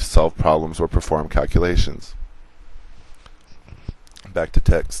ability to solve problems or perform calculations. Back to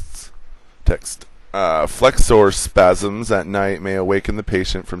text. Flexor spasms at night may awaken the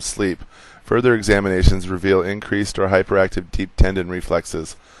patient from sleep. Further examinations reveal increased or hyperactive deep tendon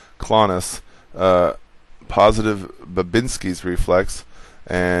reflexes, clonus, positive Babinski's reflex,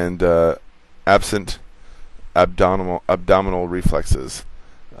 and absent abdominal reflexes.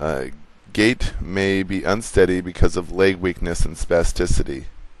 Gait may be unsteady because of leg weakness and spasticity.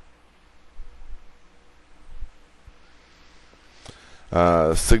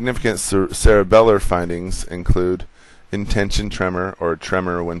 Significant cerebellar findings include intention tremor or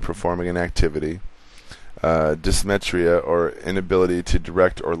tremor when performing an activity, dysmetria or inability to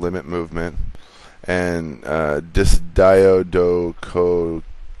direct or limit movement, and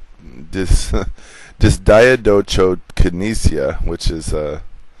dysdiadochokinesia, which is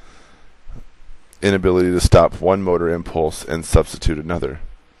inability to stop one motor impulse and substitute another.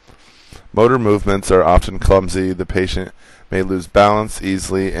 Motor movements are often clumsy. The patient may lose balance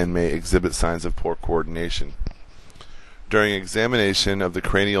easily and may exhibit signs of poor coordination. During examination of the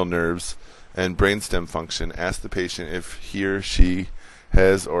cranial nerves and brainstem function, ask the patient if he or she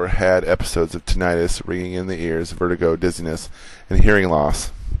has or had episodes of tinnitus, ringing in the ears, vertigo, dizziness, and hearing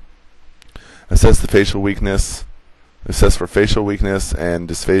loss. Assess for facial weakness and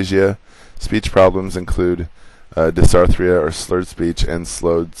dysphagia. Speech problems include dysarthria or slurred speech and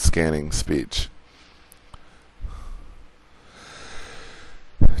slowed scanning speech.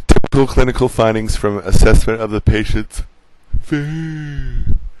 Typical clinical findings from assessment of the patient's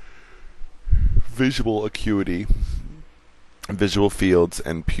visual acuity, visual fields,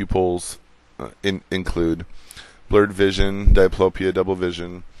 and pupils include blurred vision, diplopia, double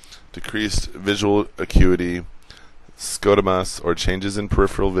vision, decreased visual acuity, scotomas or changes in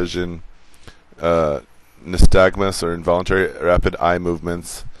peripheral vision, nystagmus or involuntary rapid eye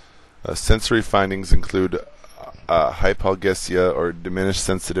movements. Sensory findings include hypalgesia or diminished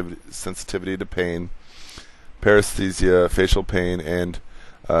sensitivity to pain, paresthesia, facial pain, and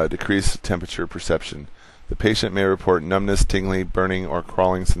decreased temperature perception. The patient may report numbness, tingling, burning, or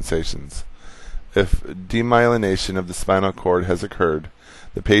crawling sensations. If demyelination of the spinal cord has occurred,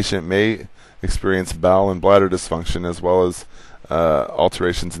 the patient may experience bowel and bladder dysfunction as well as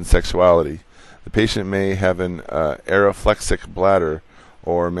alterations in sexuality. The patient may have an aeroflexic bladder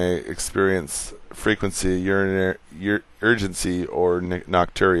or may experience frequency, urgency, or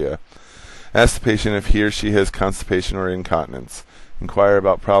nocturia. Ask the patient if he or she has constipation or incontinence. Inquire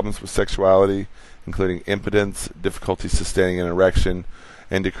about problems with sexuality, including impotence, difficulty sustaining an erection,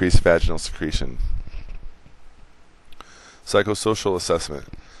 and decreased vaginal secretion. Psychosocial assessment.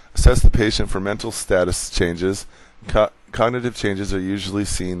 Assess the patient for mental status changes. Cognitive changes are usually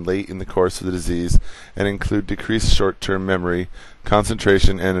seen late in the course of the disease and include decreased short-term memory,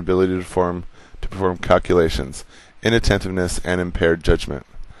 concentration, and ability to perform calculations, inattentiveness, and impaired judgment.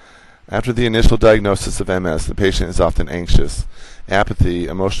 After the initial diagnosis of MS, the patient is often anxious. Apathy,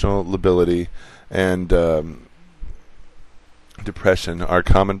 emotional lability, and depression are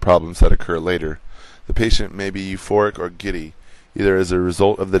common problems that occur later. The patient may be euphoric or giddy, either as a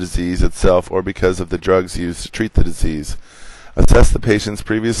result of the disease itself or because of the drugs used to treat the disease. Assess the patient's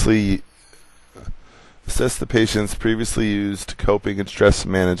previously used coping and stress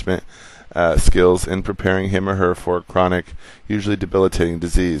management skills in preparing him or her for chronic, usually debilitating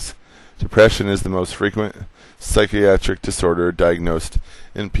disease. Depression is the most frequent psychiatric disorder diagnosed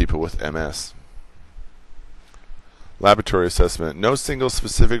in people with MS. Laboratory assessment. No single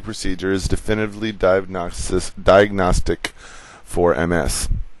specific procedure is definitively diagnostic for MS.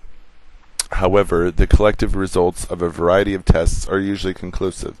 However, the collective results of a variety of tests are usually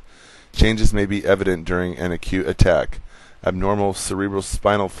conclusive. Changes may be evident during an acute attack. Abnormal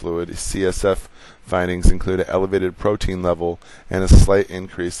cerebrospinal fluid (CSF) findings include an elevated protein level and a slight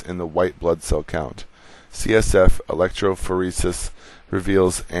increase in the white blood cell count. CSF electrophoresis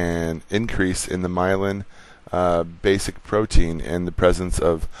reveals an increase in the myelin basic protein and the presence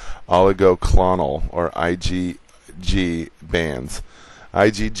of oligoclonal or IgG bands.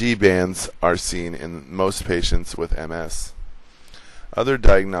 IgG bands are seen in most patients with MS. Other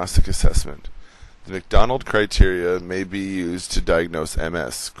diagnostic assessment. The McDonald criteria may be used to diagnose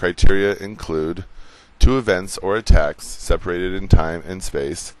MS. Criteria include 2 events or attacks separated in time and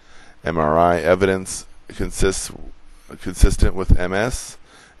space, MRI evidence consistent with MS,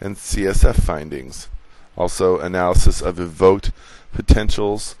 and CSF findings. Also, analysis of evoked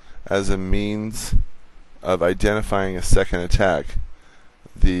potentials as a means of identifying a second attack.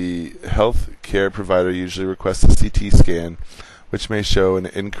 The health care provider usually requests a CT scan, which may show an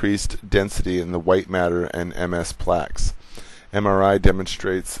increased density in the white matter and MS plaques. MRI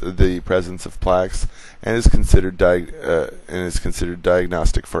demonstrates the presence of plaques and is considered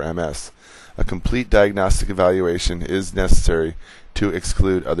diagnostic for MS. A complete diagnostic evaluation is necessary to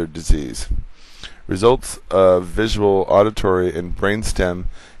exclude other disease. Results of visual, auditory, and brainstem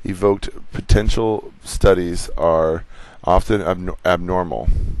evoked potential studies are often abnormal.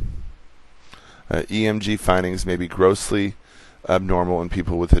 EMG findings may be grossly abnormal in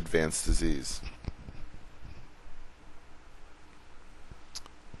people with advanced disease.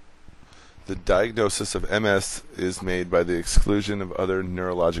 The diagnosis of MS is made by the exclusion of other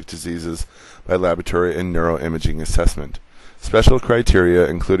neurologic diseases by laboratory and neuroimaging assessment. Special criteria,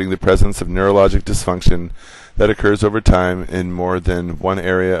 including the presence of neurologic dysfunction that occurs over time in more than one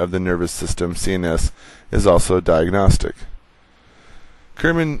area of the nervous system, CNS, is also diagnostic.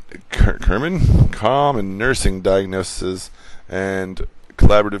 Common nursing diagnoses and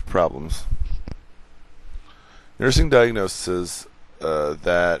collaborative problems. Nursing diagnoses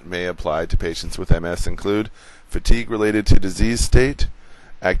that may apply to patients with MS include fatigue related to disease state,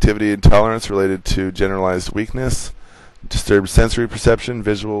 activity intolerance related to generalized weakness, disturbed sensory perception,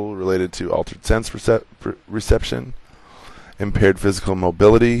 visual related to altered sense reception, impaired physical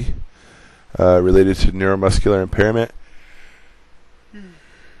mobility related to neuromuscular impairment,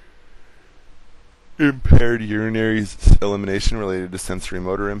 impaired urinary elimination related to sensory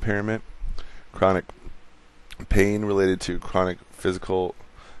motor impairment, chronic pain related to chronic physical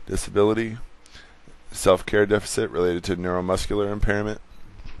disability, self-care deficit related to neuromuscular impairment,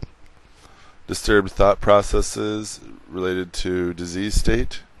 disturbed thought processes related to disease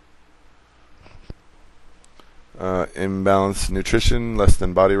state, imbalanced nutrition, less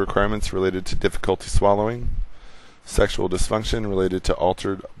than body requirements related to difficulty swallowing, sexual dysfunction related to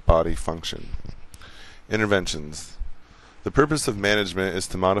altered body function. Interventions. The purpose of management is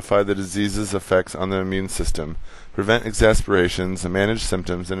to modify the disease's effects on the immune system, prevent exacerbations, manage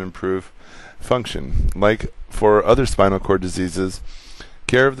symptoms, and improve function. Like for other spinal cord diseases,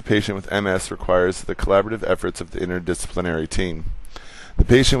 care of the patient with MS requires the collaborative efforts of the interdisciplinary team. The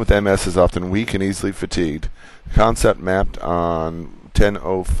patient with MS is often weak and easily fatigued. The concept mapped on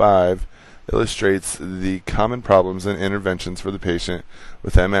 1005 illustrates the common problems and interventions for the patient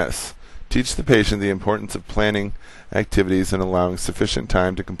with MS. Teach the patient the importance of planning activities and allowing sufficient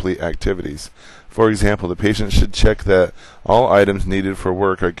time to complete activities. For example, the patient should check that all items needed for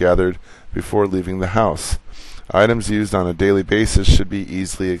work are gathered before leaving the house. Items used on a daily basis should be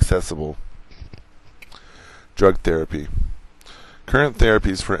easily accessible. Drug therapy. Current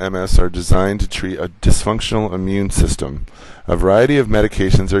therapies for MS are designed to treat a dysfunctional immune system. A variety of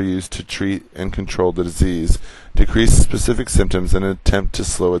medications are used to treat and control the disease, decrease specific symptoms, and attempt to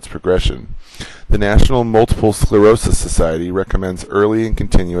slow its progression. The National Multiple Sclerosis Society recommends early and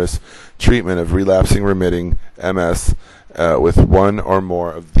continuous treatment of relapsing remitting MS with one or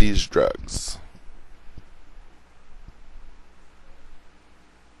more of these drugs.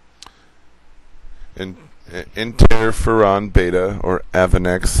 Interferon beta, or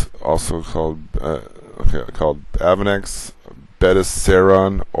Avonex, also called Avonex,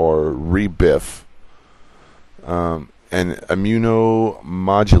 Betaseron, or Rebif, an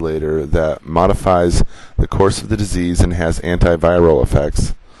immunomodulator that modifies the course of the disease and has antiviral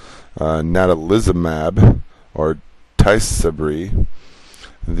effects. Natalizumab, or Tysabri,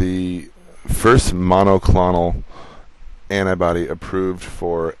 the first monoclonal antibody approved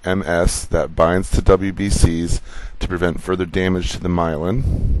for MS that binds to WBCs to prevent further damage to the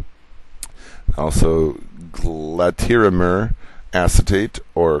myelin. Also, glatiramer acetate,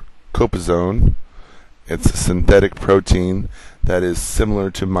 or copazone. It's a synthetic protein that is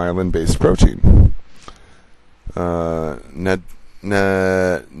similar to myelin-based protein.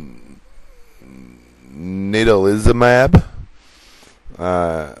 Natalizumab,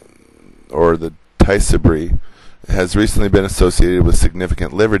 or the Tysabri, has recently been associated with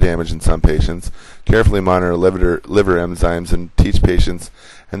significant liver damage in some patients. Carefully monitor liver enzymes and teach patients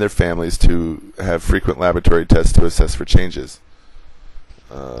and their families to have frequent laboratory tests to assess for changes.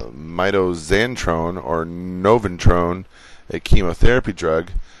 Mitoxantrone, or Noventrone, a chemotherapy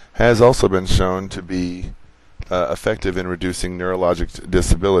drug, has also been shown to be effective in reducing neurologic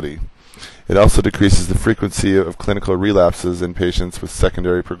disability. It also decreases the frequency of clinical relapses in patients with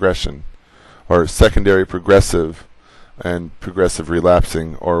secondary progression, or secondary progressive and progressive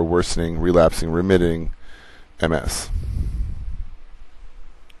relapsing or worsening, relapsing, remitting MS.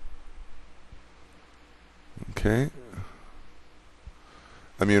 Okay.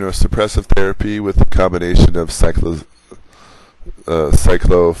 Immunosuppressive therapy with a combination of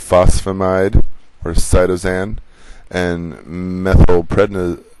cyclophosphamide, or cytozan, and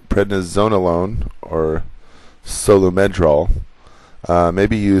methylprednisolone, or solumedrol, may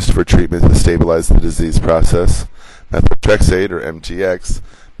be used for treatment to stabilize the disease process. Methotrexate, or MTX,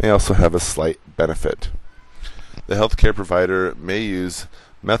 may also have a slight benefit. The healthcare provider may use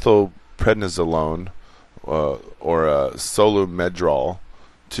methylprednisolone or solumedrol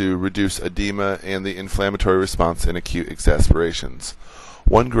to reduce edema and the inflammatory response in acute exacerbations.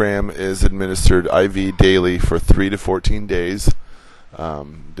 1 gram is administered IV daily for 3 to 14 days,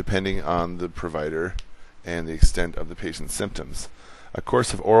 depending on the provider and the extent of the patient's symptoms. A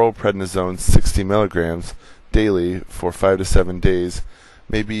course of oral prednisone 60 milligrams daily for 5 to 7 days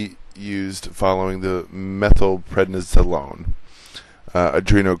may be used following the methylprednisolone.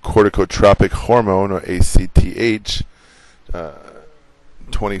 Adrenocorticotropic hormone, or ACTH,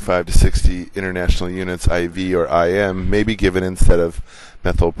 25 to 60 international units IV or IM, may be given instead of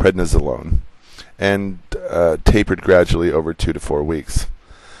methylprednisolone and tapered gradually over 2 to 4 weeks.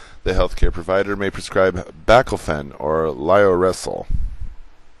 The healthcare provider may prescribe baclofen or lioresal,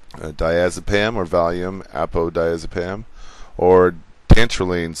 diazepam or Valium, apodiazepam, or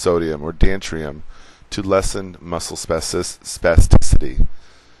dantrolene sodium or Dantrium to lessen muscle spasticity.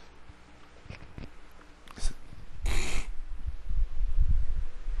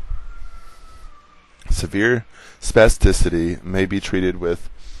 Severe spasticity may be treated with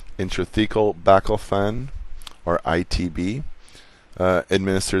intrathecal baclofen, or ITB,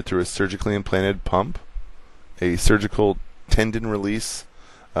 administered through a surgically implanted pump. A surgical tendon release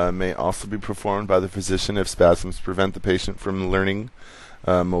may also be performed by the physician if spasms prevent the patient from learning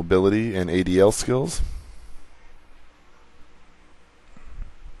mobility and ADL skills.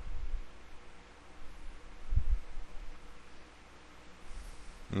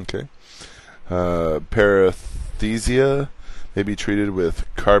 Okay. Paresthesia may be treated with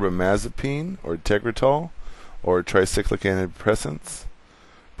carbamazepine or Tegretol or tricyclic antidepressants.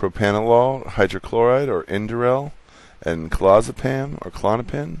 Propanolol, hydrochloride or Indirel, and clozapam or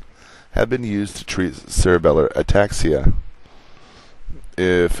Klonopin have been used to treat cerebellar ataxia.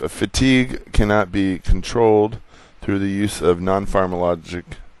 If fatigue cannot be controlled through the use of non-pharmacologic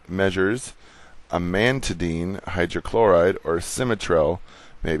measures, amantadine hydrochloride or Simitrel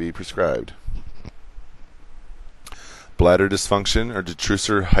may be prescribed. Bladder dysfunction or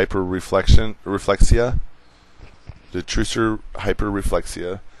detrusor hyperreflexia. Detrusor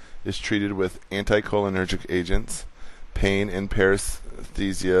hyperreflexia is treated with anticholinergic agents. Pain and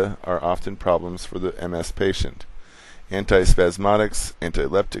paresthesia are often problems for the MS patient. Antispasmodics,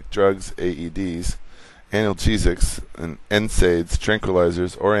 antileptic drugs, AEDs, analgesics, and NSAIDs,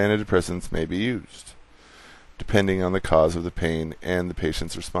 tranquilizers, or antidepressants may be used, depending on the cause of the pain and the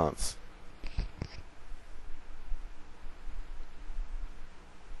patient's response.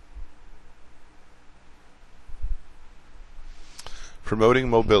 Promoting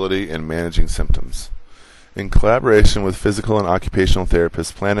mobility and managing symptoms. In collaboration with physical and occupational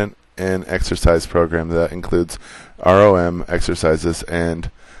therapists, plan an exercise program that includes ROM exercises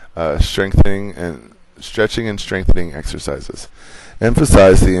and stretching and strengthening exercises.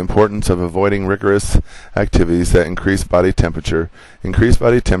 Emphasize the importance of avoiding rigorous activities that increase body temperature. Increased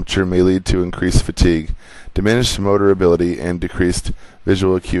body temperature may lead to increased fatigue. Diminished motor ability and decreased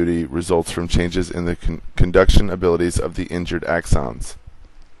visual acuity results from changes in the conduction abilities of the injured axons.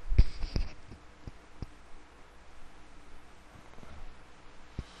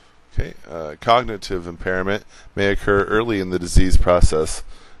 Okay, cognitive impairment may occur early in the disease process.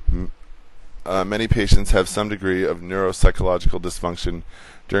 Many patients have some degree of neuropsychological dysfunction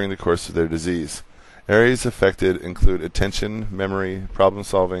during the course of their disease. Areas affected include attention, memory, problem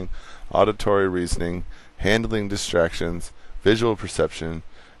solving, auditory reasoning, handling distractions, visual perception,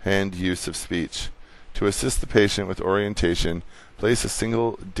 and use of speech. To assist the patient with orientation, place a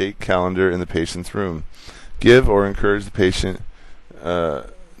single date calendar in the patient's room. Give or encourage the patient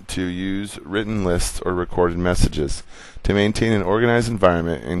to use written lists or recorded messages. To maintain an organized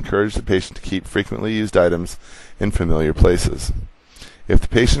environment, encourage the patient to keep frequently used items in familiar places. If the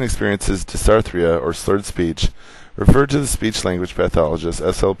patient experiences dysarthria or slurred speech, refer to the speech-language pathologist,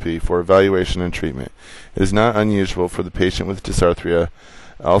 SLP, for evaluation and treatment. It is not unusual for the patient with dysarthria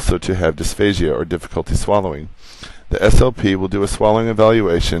also to have dysphagia or difficulty swallowing. The SLP will do a swallowing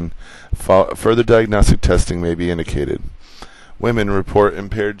evaluation. Further diagnostic testing may be indicated. Women report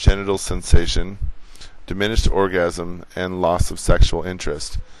impaired genital sensation, diminished orgasm, and loss of sexual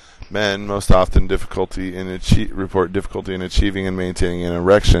interest. Men most often report difficulty in achieving and maintaining an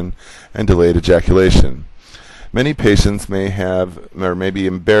erection and delayed ejaculation. Many patients may be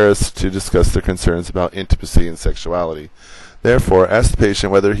embarrassed to discuss their concerns about intimacy and sexuality. Therefore, ask the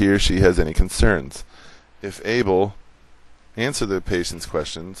patient whether he or she has any concerns. If able, answer the patient's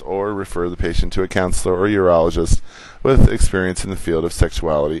questions or refer the patient to a counselor or urologist with experience in the field of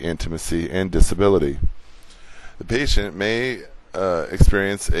sexuality, intimacy, and disability. The patient may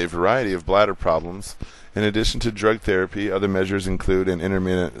experience a variety of bladder problems. In addition to drug therapy, other measures include an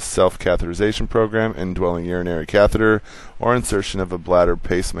intermittent self-catheterization program, indwelling urinary catheter, or insertion of a bladder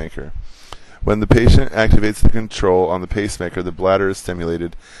pacemaker. When the patient activates the control on the pacemaker, the bladder is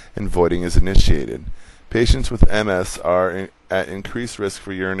stimulated and voiding is initiated. Patients with MS are at increased risk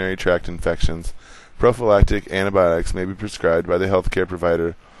for urinary tract infections. Prophylactic antibiotics may be prescribed by the healthcare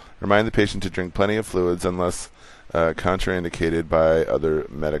provider. Remind the patient to drink plenty of fluids unless contraindicated by other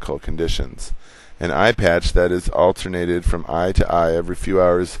medical conditions. An eye patch that is alternated from eye to eye every few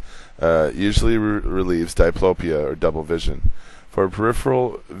hours usually relieves diplopia or double vision. For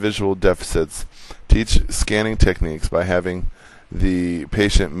peripheral visual deficits, teach scanning techniques by having the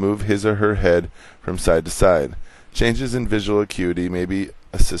patient move his or her head from side to side. Changes in visual acuity may be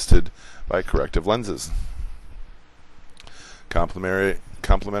assisted by corrective lenses.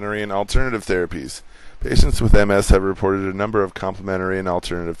 Complementary and alternative therapies. Patients with MS have reported a number of complementary and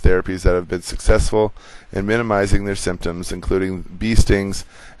alternative therapies that have been successful in minimizing their symptoms, including bee stings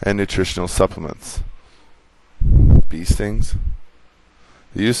and nutritional supplements. Bee stings?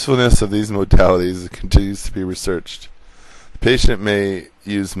 The usefulness of these modalities continues to be researched. The patient may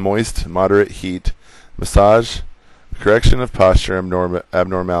use moist, moderate heat, massage, correction of posture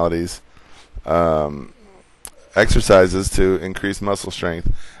abnormalities, exercises to increase muscle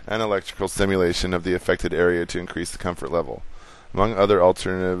strength, and electrical stimulation of the affected area to increase the comfort level. Among other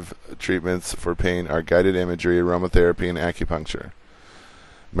alternative treatments for pain are guided imagery, aromatherapy, and acupuncture.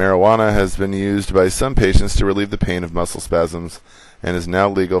 Marijuana has been used by some patients to relieve the pain of muscle spasms and is now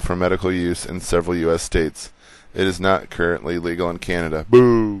legal for medical use in several U.S. states. It is not currently legal in Canada.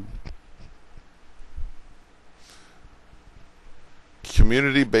 Boo!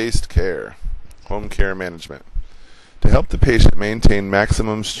 Community-based care, home care management. To help the patient maintain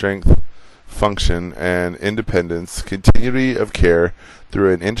maximum strength, function, and independence, continuity of care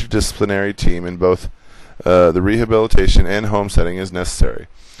through an interdisciplinary team in both the rehabilitation and home setting is necessary.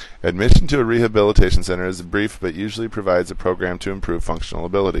 Admission to a rehabilitation center is brief but usually provides a program to improve functional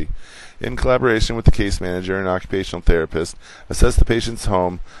ability. In collaboration with the case manager and occupational therapist, assess the patient's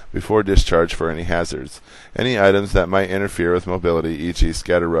home before discharge for any hazards. Any items that might interfere with mobility, e.g.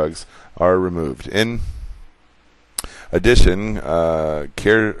 scatter rugs, are removed. In addition,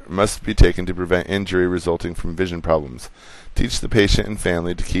 care must be taken to prevent injury resulting from vision problems. Teach the patient and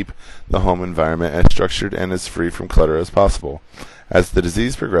family to keep the home environment as structured and as free from clutter as possible. As the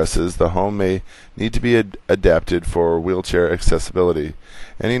disease progresses, the home may need to be adapted for wheelchair accessibility.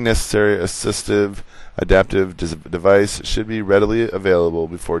 Any necessary assistive adaptive device should be readily available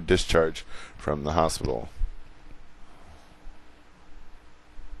before discharge from the hospital.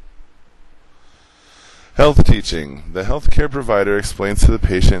 Health teaching. The healthcare provider explains to the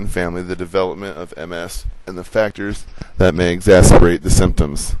patient and family the development of MS and the factors that may exacerbate the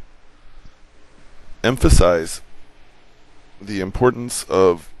symptoms. Emphasize the importance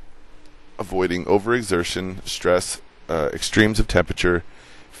of avoiding overexertion, stress, extremes of temperature,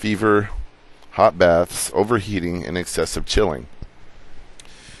 fever, hot baths, overheating, and excessive chilling.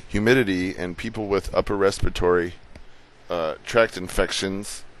 Humidity and people with upper respiratory tract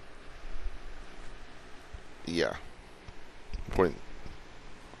infections.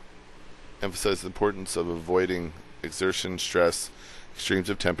 Emphasize the importance of avoiding exertion, stress, extremes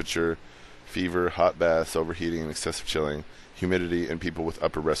of temperature, fever, hot baths, overheating, and excessive chilling, humidity, and people with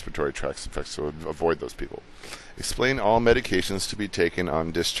upper respiratory tract infections. So avoid those people. Explain all medications to be taken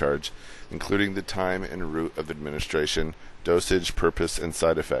on discharge, including the time and route of administration, dosage, purpose, and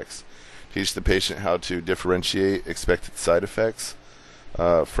side effects. Teach the patient how to differentiate expected side effects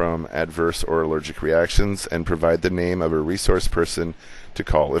from adverse or allergic reactions, and provide the name of a resource person to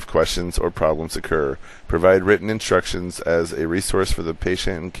call if questions or problems occur. Provide written instructions as a resource for the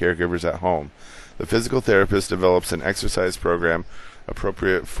patient and caregivers at home. The physical therapist develops an exercise program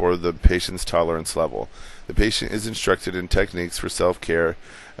appropriate for the patient's tolerance level. The patient is instructed in techniques for self-care,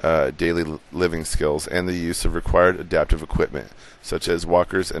 daily living skills, and the use of required adaptive equipment, such as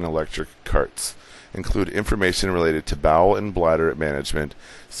walkers and electric carts. Include information related to bowel and bladder management,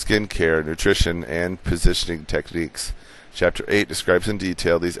 skin care, nutrition, and positioning techniques. Chapter 8 describes in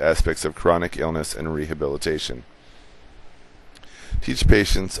detail these aspects of chronic illness and rehabilitation. Teach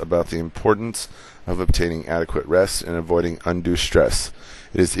patients about the importance of obtaining adequate rest and avoiding undue stress.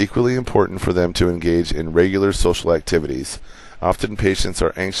 It is equally important for them to engage in regular social activities. Often patients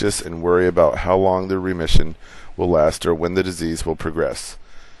are anxious and worry about how long their remission will last or when the disease will progress.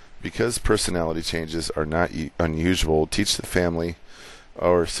 Because personality changes are not unusual, teach the family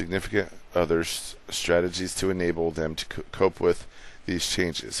or significant others strategies to enable them to cope with these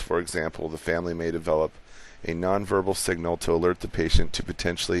changes. For example, the family may develop a nonverbal signal to alert the patient to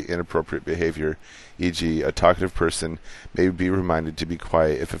potentially inappropriate behavior, e.g., a talkative person may be reminded to be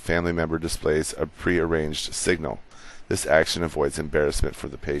quiet if a family member displays a prearranged signal. This action avoids embarrassment for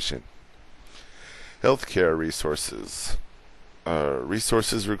the patient. Healthcare resources.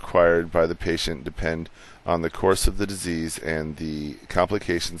 Resources required by the patient depend on the course of the disease and the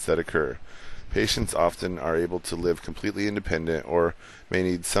complications that occur. Patients often are able to live completely independent or may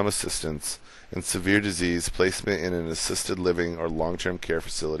need some assistance. In severe disease, placement in an assisted living or long-term care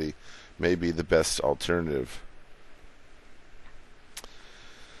facility may be the best alternative.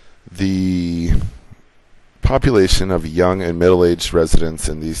 The population of young and middle-aged residents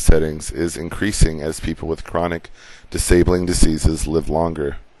in these settings is increasing as people with chronic disabling diseases live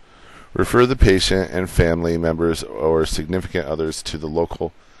longer. Refer the patient and family members or significant others to the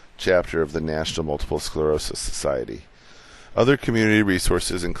local chapter of the National Multiple Sclerosis Society. Other community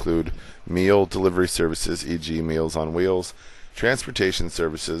resources include meal delivery services, e.g. Meals on Wheels, transportation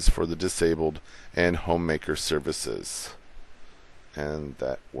services for the disabled, and homemaker services. And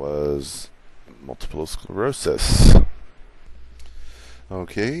that was multiple sclerosis.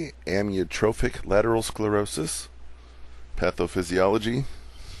 Okay, amyotrophic lateral sclerosis, pathophysiology.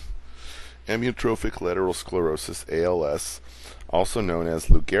 Amyotrophic lateral sclerosis, ALS, also known as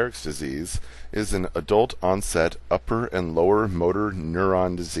Lou Gehrig's disease, is an adult-onset upper and lower motor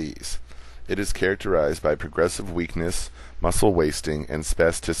neuron disease. It is characterized by progressive weakness, muscle wasting, and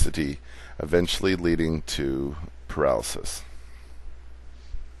spasticity, eventually leading to paralysis.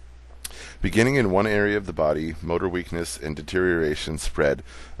 Beginning in one area of the body, motor weakness and deterioration spread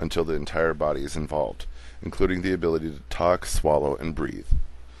until the entire body is involved, including the ability to talk, swallow, and breathe.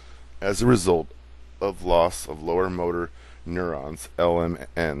 As a result of loss of lower motor neurons,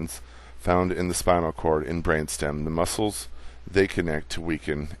 LMNs, found in the spinal cord and brainstem, the muscles they connect to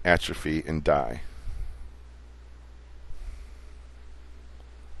weaken, atrophy, and die.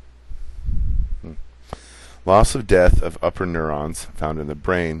 Loss of death of upper neurons found in the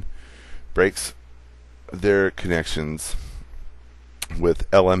brain breaks their connections with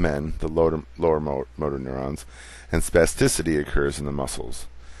LMN, the lower motor neurons, and spasticity occurs in the muscles.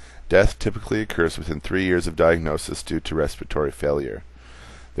 Death typically occurs within 3 years of diagnosis due to respiratory failure.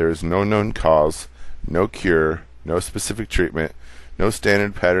 There is no known cause, no cure, no specific treatment, no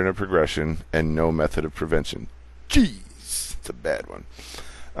standard pattern of progression, and no method of prevention. Jeez, it's a bad one.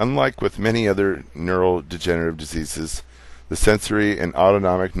 Unlike with many other neurodegenerative diseases, the sensory and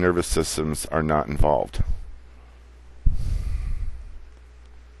autonomic nervous systems are not involved.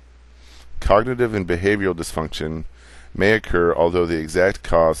 Cognitive and behavioral dysfunction may occur, although the exact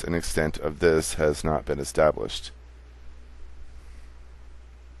cause and extent of this has not been established.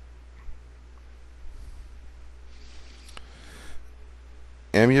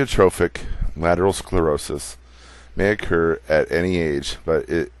 Amyotrophic lateral sclerosis may occur at any age, but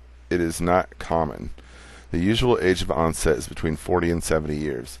it is not common. The usual age of onset is between 40 and 70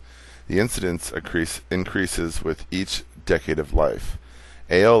 years. The incidence increases with each decade of life.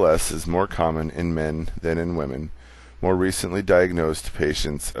 ALS is more common in men than in women. More recently diagnosed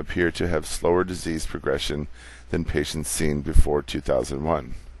patients appear to have slower disease progression than patients seen before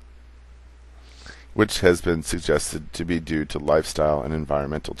 2001, which has been suggested to be due to lifestyle and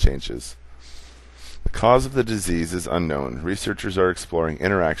environmental changes. The cause of the disease is unknown. Researchers are exploring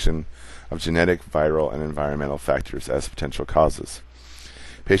interaction of genetic, viral, and environmental factors as potential causes.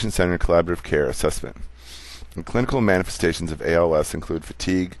 Patient-centered collaborative care assessment. The clinical manifestations of ALS include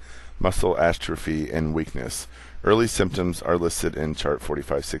fatigue, muscle atrophy, and weakness. Early symptoms are listed in Chart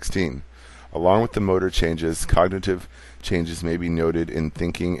 4516. Along with the motor changes, cognitive changes may be noted in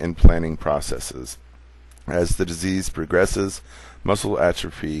thinking and planning processes. As the disease progresses, muscle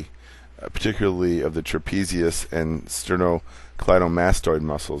atrophy, particularly of the trapezius and sternocleidomastoid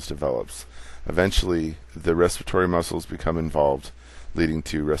muscles, develops. Eventually, the respiratory muscles become involved, leading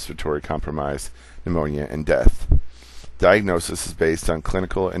to respiratory compromise, pneumonia, and death. Diagnosis is based on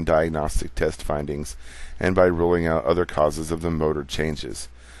clinical and diagnostic test findings and by ruling out other causes of the motor changes.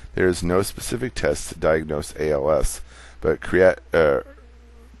 There is no specific test to diagnose ALS, but creatine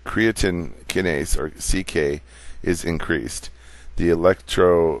kinase, or CK, is increased. The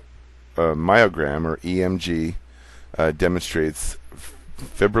electromyogram, or EMG, demonstrates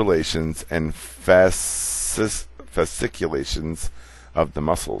fibrillations and fasciculations of the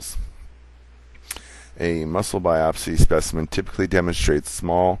muscles. A muscle biopsy specimen typically demonstrates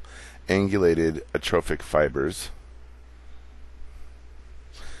small, angulated atrophic fibers.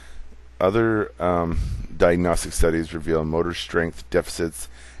 Other diagnostic studies reveal motor strength deficits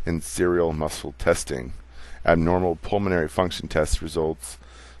in serial muscle testing. Abnormal pulmonary function test results,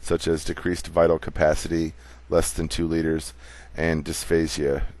 such as decreased vital capacity, less than 2 liters, and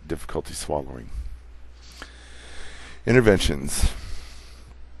dysphagia, difficulty swallowing. Interventions.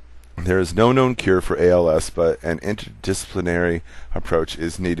 There is no known cure for ALS, but an interdisciplinary approach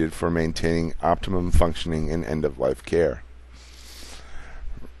is needed for maintaining optimum functioning in end-of-life care.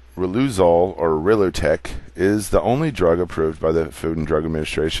 Riluzole, or Rilutech, is the only drug approved by the Food and Drug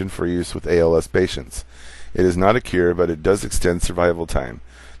Administration for use with ALS patients. It is not a cure, but it does extend survival time.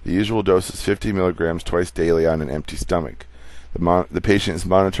 The usual dose is 50 milligrams twice daily on an empty stomach. The patient is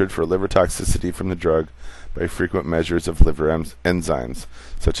monitored for liver toxicity from the drug by frequent measures of liver enzymes,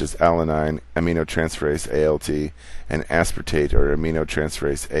 such as alanine, aminotransferase ALT, and aspartate, or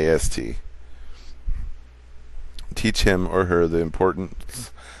aminotransferase AST. Teach him or her the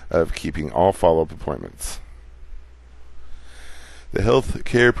importance of keeping all follow-up appointments. The health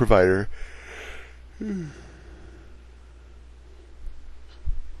care provider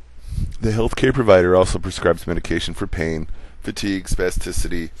also prescribes medication for pain, fatigue,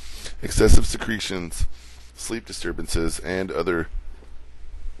 spasticity, excessive secretions, sleep disturbances, and other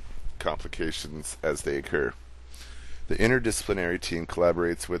complications as they occur. The interdisciplinary team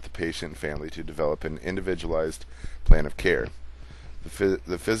collaborates with the patient and family to develop an individualized plan of care.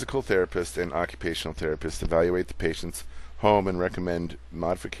 The physical therapist and occupational therapist evaluate the patient's home and recommend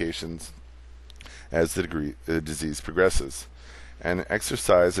modifications as the disease progresses. An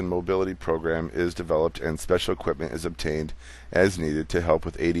exercise and mobility program is developed and special equipment is obtained as needed to help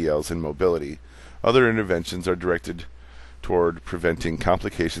with ADLs and mobility. Other interventions are directed toward preventing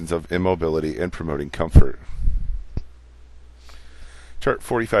complications of immobility and promoting comfort. Chart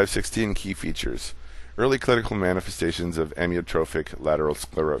 4516, key features. Early clinical manifestations of amyotrophic lateral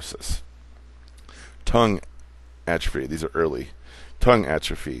sclerosis. Tongue atrophy. These are early. Tongue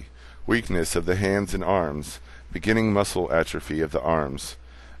atrophy. Weakness of the hands and arms. Beginning muscle atrophy of the arms.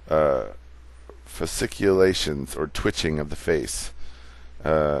 Fasciculations or twitching of the face.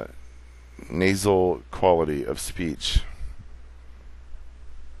 Nasal quality of speech.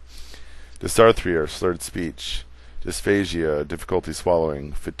 Dysarthria or slurred speech. Dysphagia, difficulty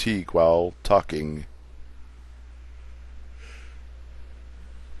swallowing. Fatigue while talking.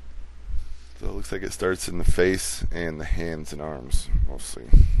 So it looks like it starts in the face and the hands and arms, mostly.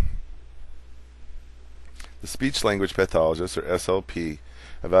 The speech language pathologist, or SLP,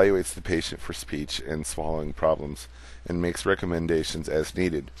 evaluates the patient for speech and swallowing problems and makes recommendations as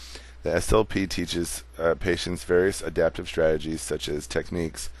needed. The SLP teaches patients various adaptive strategies, such as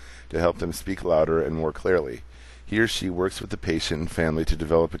techniques, to help them speak louder and more clearly. He or she works with the patient and family to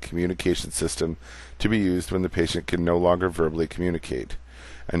develop a communication system to be used when the patient can no longer verbally communicate.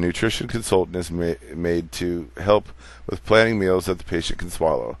 A nutrition consultant is made to help with planning meals that the patient can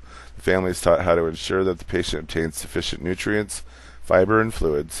swallow. The family is taught how to ensure that the patient obtains sufficient nutrients, fiber, and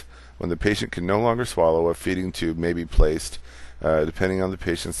fluids. When the patient can no longer swallow, a feeding tube may be placed. Depending on the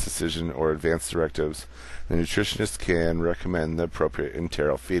patient's decision or advanced directives, the nutritionist can recommend the appropriate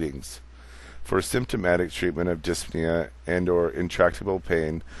enteral feedings. For symptomatic treatment of dyspnea and or intractable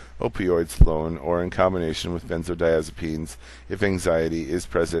pain, opioids alone or in combination with benzodiazepines, if anxiety is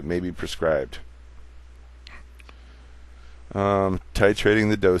present, may be prescribed. Titrating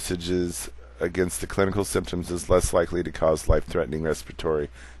the dosages against the clinical symptoms is less likely to cause life-threatening respiratory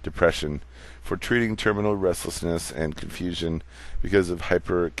depression. For treating terminal restlessness and confusion because of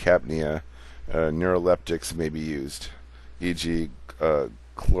hypercapnia, neuroleptics may be used, e.g.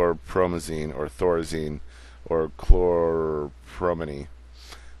 Chlorpromazine or Thorazine or chlorpromazine,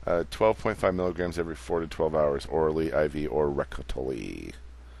 12.5 milligrams every 4 to 12 hours, orally, IV, or rectally.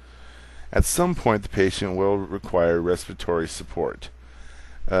 At some point, the patient will require respiratory support.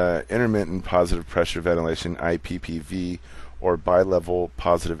 Intermittent positive pressure ventilation, IPPV, or bilevel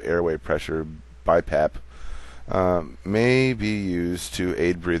positive airway pressure, BiPAP, may be used to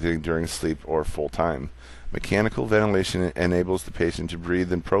aid breathing during sleep or full time. Mechanical ventilation enables the patient to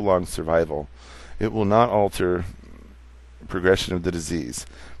breathe and prolong survival. It will not alter progression of the disease.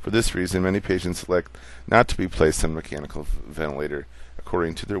 For this reason, many patients elect not to be placed on a mechanical ventilator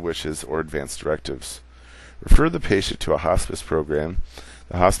according to their wishes or advanced directives. Refer the patient to a hospice program.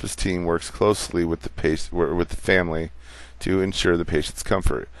 The hospice team works closely with the family to ensure the patient's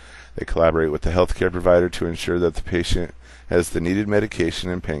comfort. They collaborate with the healthcare provider to ensure that the patient has the needed medication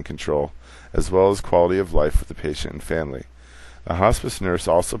and pain control, as well as quality of life for the patient and family. A hospice nurse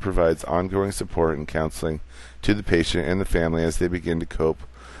also provides ongoing support and counseling to the patient and the family as they begin to cope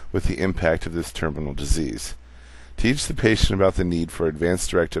with the impact of this terminal disease. Teach the patient about the need for advanced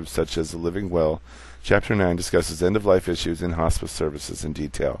directives such as the Living Well. Chapter 9 discusses end-of-life issues in hospice services in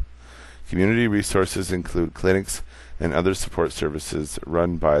detail. Community resources include clinics and other support services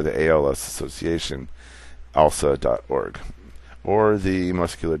run by the ALS Association, ALSA.org, or the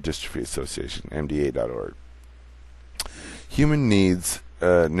Muscular Dystrophy Association, MDA.org. Human Needs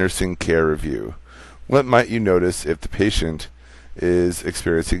Nursing Care Review. What might you notice if the patient is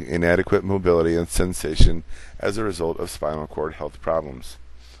experiencing inadequate mobility and sensation as a result of spinal cord health problems?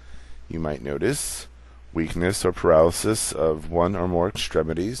 You might notice weakness or paralysis of one or more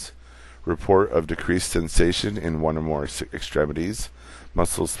extremities, report of decreased sensation in one or more extremities,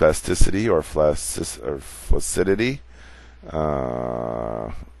 muscle spasticity or flaccidity,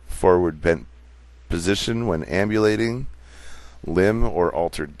 forward bent position when ambulating, limp or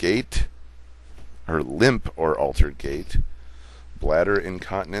altered gait, bladder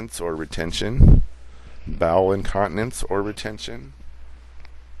incontinence or retention, bowel incontinence or retention,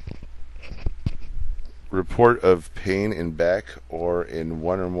 report of pain in back or in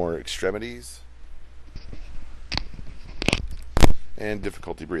one or more extremities, and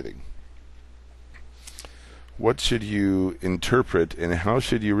difficulty breathing. What should you interpret and how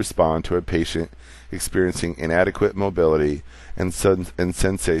should you respond to a patient experiencing inadequate mobility and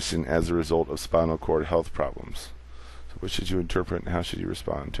sensation as a result of spinal cord health problems? So what should you interpret and how should you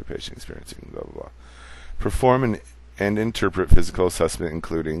respond to a patient experiencing blah, blah, blah? Perform and interpret physical assessment,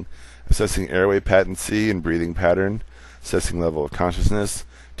 including assessing airway patency and breathing pattern, assessing level of consciousness,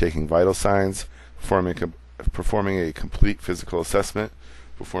 taking vital signs, performing a complete physical assessment,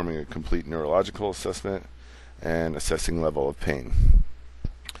 performing a complete neurological assessment, and assessing level of pain.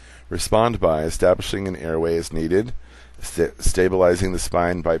 Respond by establishing an airway as needed, stabilizing the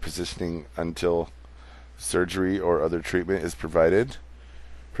spine by positioning until surgery or other treatment is provided,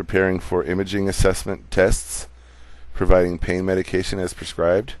 preparing for imaging assessment tests, providing pain medication as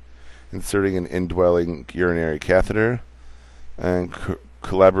prescribed, inserting an indwelling urinary catheter, and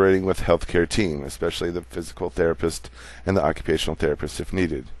collaborating with healthcare team, especially the physical therapist and the occupational therapist if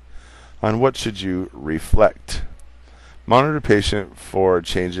needed. On what should you reflect? Monitor patient for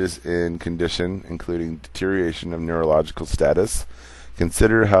changes in condition, including deterioration of neurological status.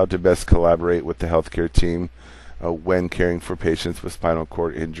 Consider how to best collaborate with the healthcare team when caring for patients with spinal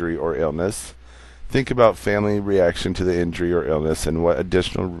cord injury or illness. Think about family reaction to the injury or illness and what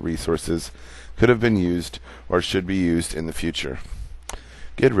additional resources could have been used or should be used in the future.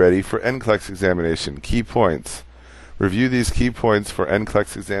 Get ready for NCLEX examination. Key points. Review these key points for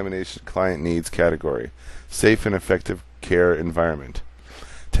NCLEX examination client needs category. Safe and effective care environment.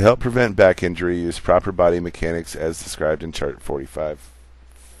 To help prevent back injury, use proper body mechanics as described in chart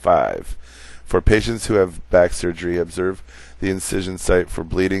 45.5. For patients who have back surgery, observe the incision site for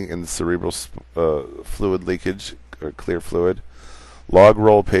bleeding and cerebral fluid leakage or clear fluid. Log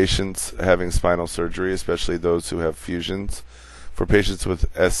roll patients having spinal surgery, especially those who have fusions. For patients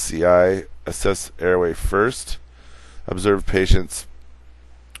with SCI, assess airway first. Observe patients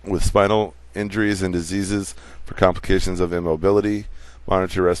with spinal injuries and diseases for complications of immobility.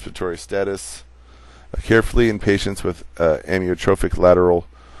 Monitor respiratory status. Carefully in patients with amyotrophic lateral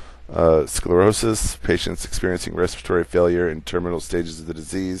sclerosis, patients experiencing respiratory failure in terminal stages of the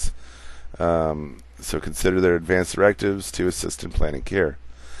disease. So consider their advanced directives to assist in planning care.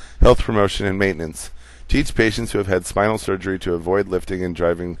 Health promotion and maintenance. Teach patients who have had spinal surgery to avoid lifting and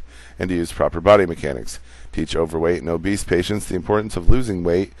driving and to use proper body mechanics. Teach overweight and obese patients the importance of losing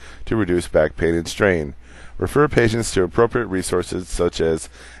weight to reduce back pain and strain. Refer patients to appropriate resources such as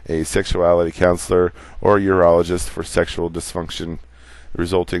a sexuality counselor or urologist for sexual dysfunction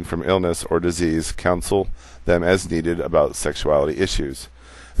resulting from illness or disease. Counsel them as needed about sexuality issues.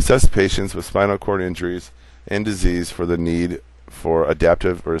 Assess patients with spinal cord injuries and disease for the need for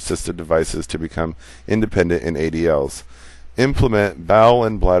adaptive or assistive devices to become independent in ADLs. Implement bowel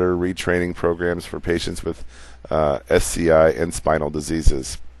and bladder retraining programs for patients with SCI and spinal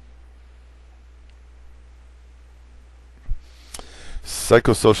diseases.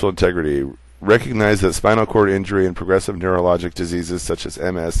 Psychosocial integrity. Recognize that spinal cord injury and progressive neurologic diseases such as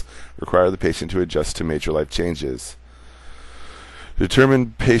MS require the patient to adjust to major life changes.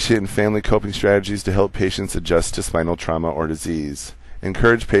 Determine patient and family coping strategies to help patients adjust to spinal trauma or disease.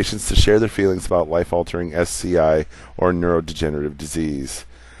 Encourage patients to share their feelings about life-altering SCI or neurodegenerative disease.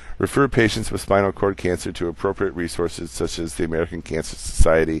 Refer patients with spinal cord cancer to appropriate resources such as the American Cancer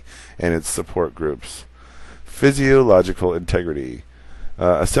Society and its support groups. Physiological integrity.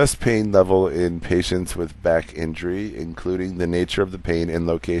 Assess pain level in patients with back injury, including the nature of the pain and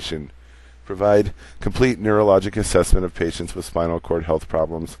location. Provide complete neurologic assessment of patients with spinal cord health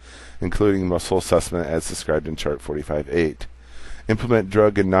problems, including muscle assessment as described in chart 45.8. Implement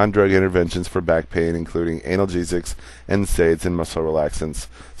drug and non-drug interventions for back pain, including analgesics, NSAIDs, and muscle relaxants.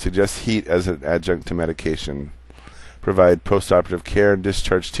 Suggest heat as an adjunct to medication. Provide postoperative care and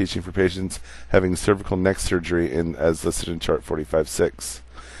discharge teaching for patients having cervical neck surgery as listed in chart 45.6.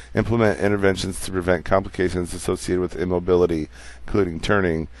 Implement interventions to prevent complications associated with immobility, including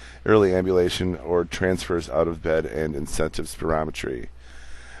turning, early ambulation, or transfers out of bed and incentive spirometry.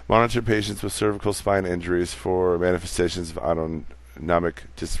 Monitor patients with cervical spine injuries for manifestations of autonomic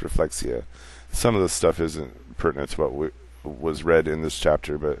dysreflexia. Some of this stuff isn't pertinent to what was read in this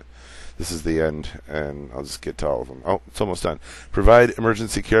chapter, but this is the end, and I'll just get to all of them. Oh, it's almost done. Provide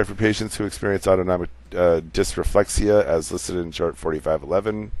emergency care for patients who experience autonomic dysreflexia, as listed in chart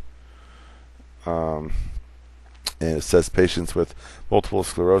 45.11. And assess patients with multiple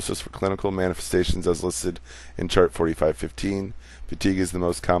sclerosis for clinical manifestations, as listed in chart 45.15. Fatigue is the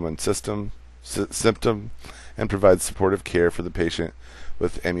most common symptom, and provide supportive care for the patient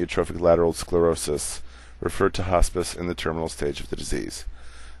with amyotrophic lateral sclerosis. referred to hospice in the terminal stage of the disease.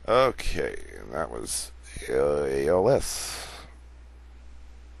 Okay, and that was ALS.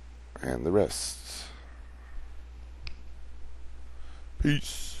 And the rest.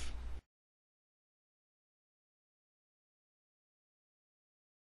 Peace.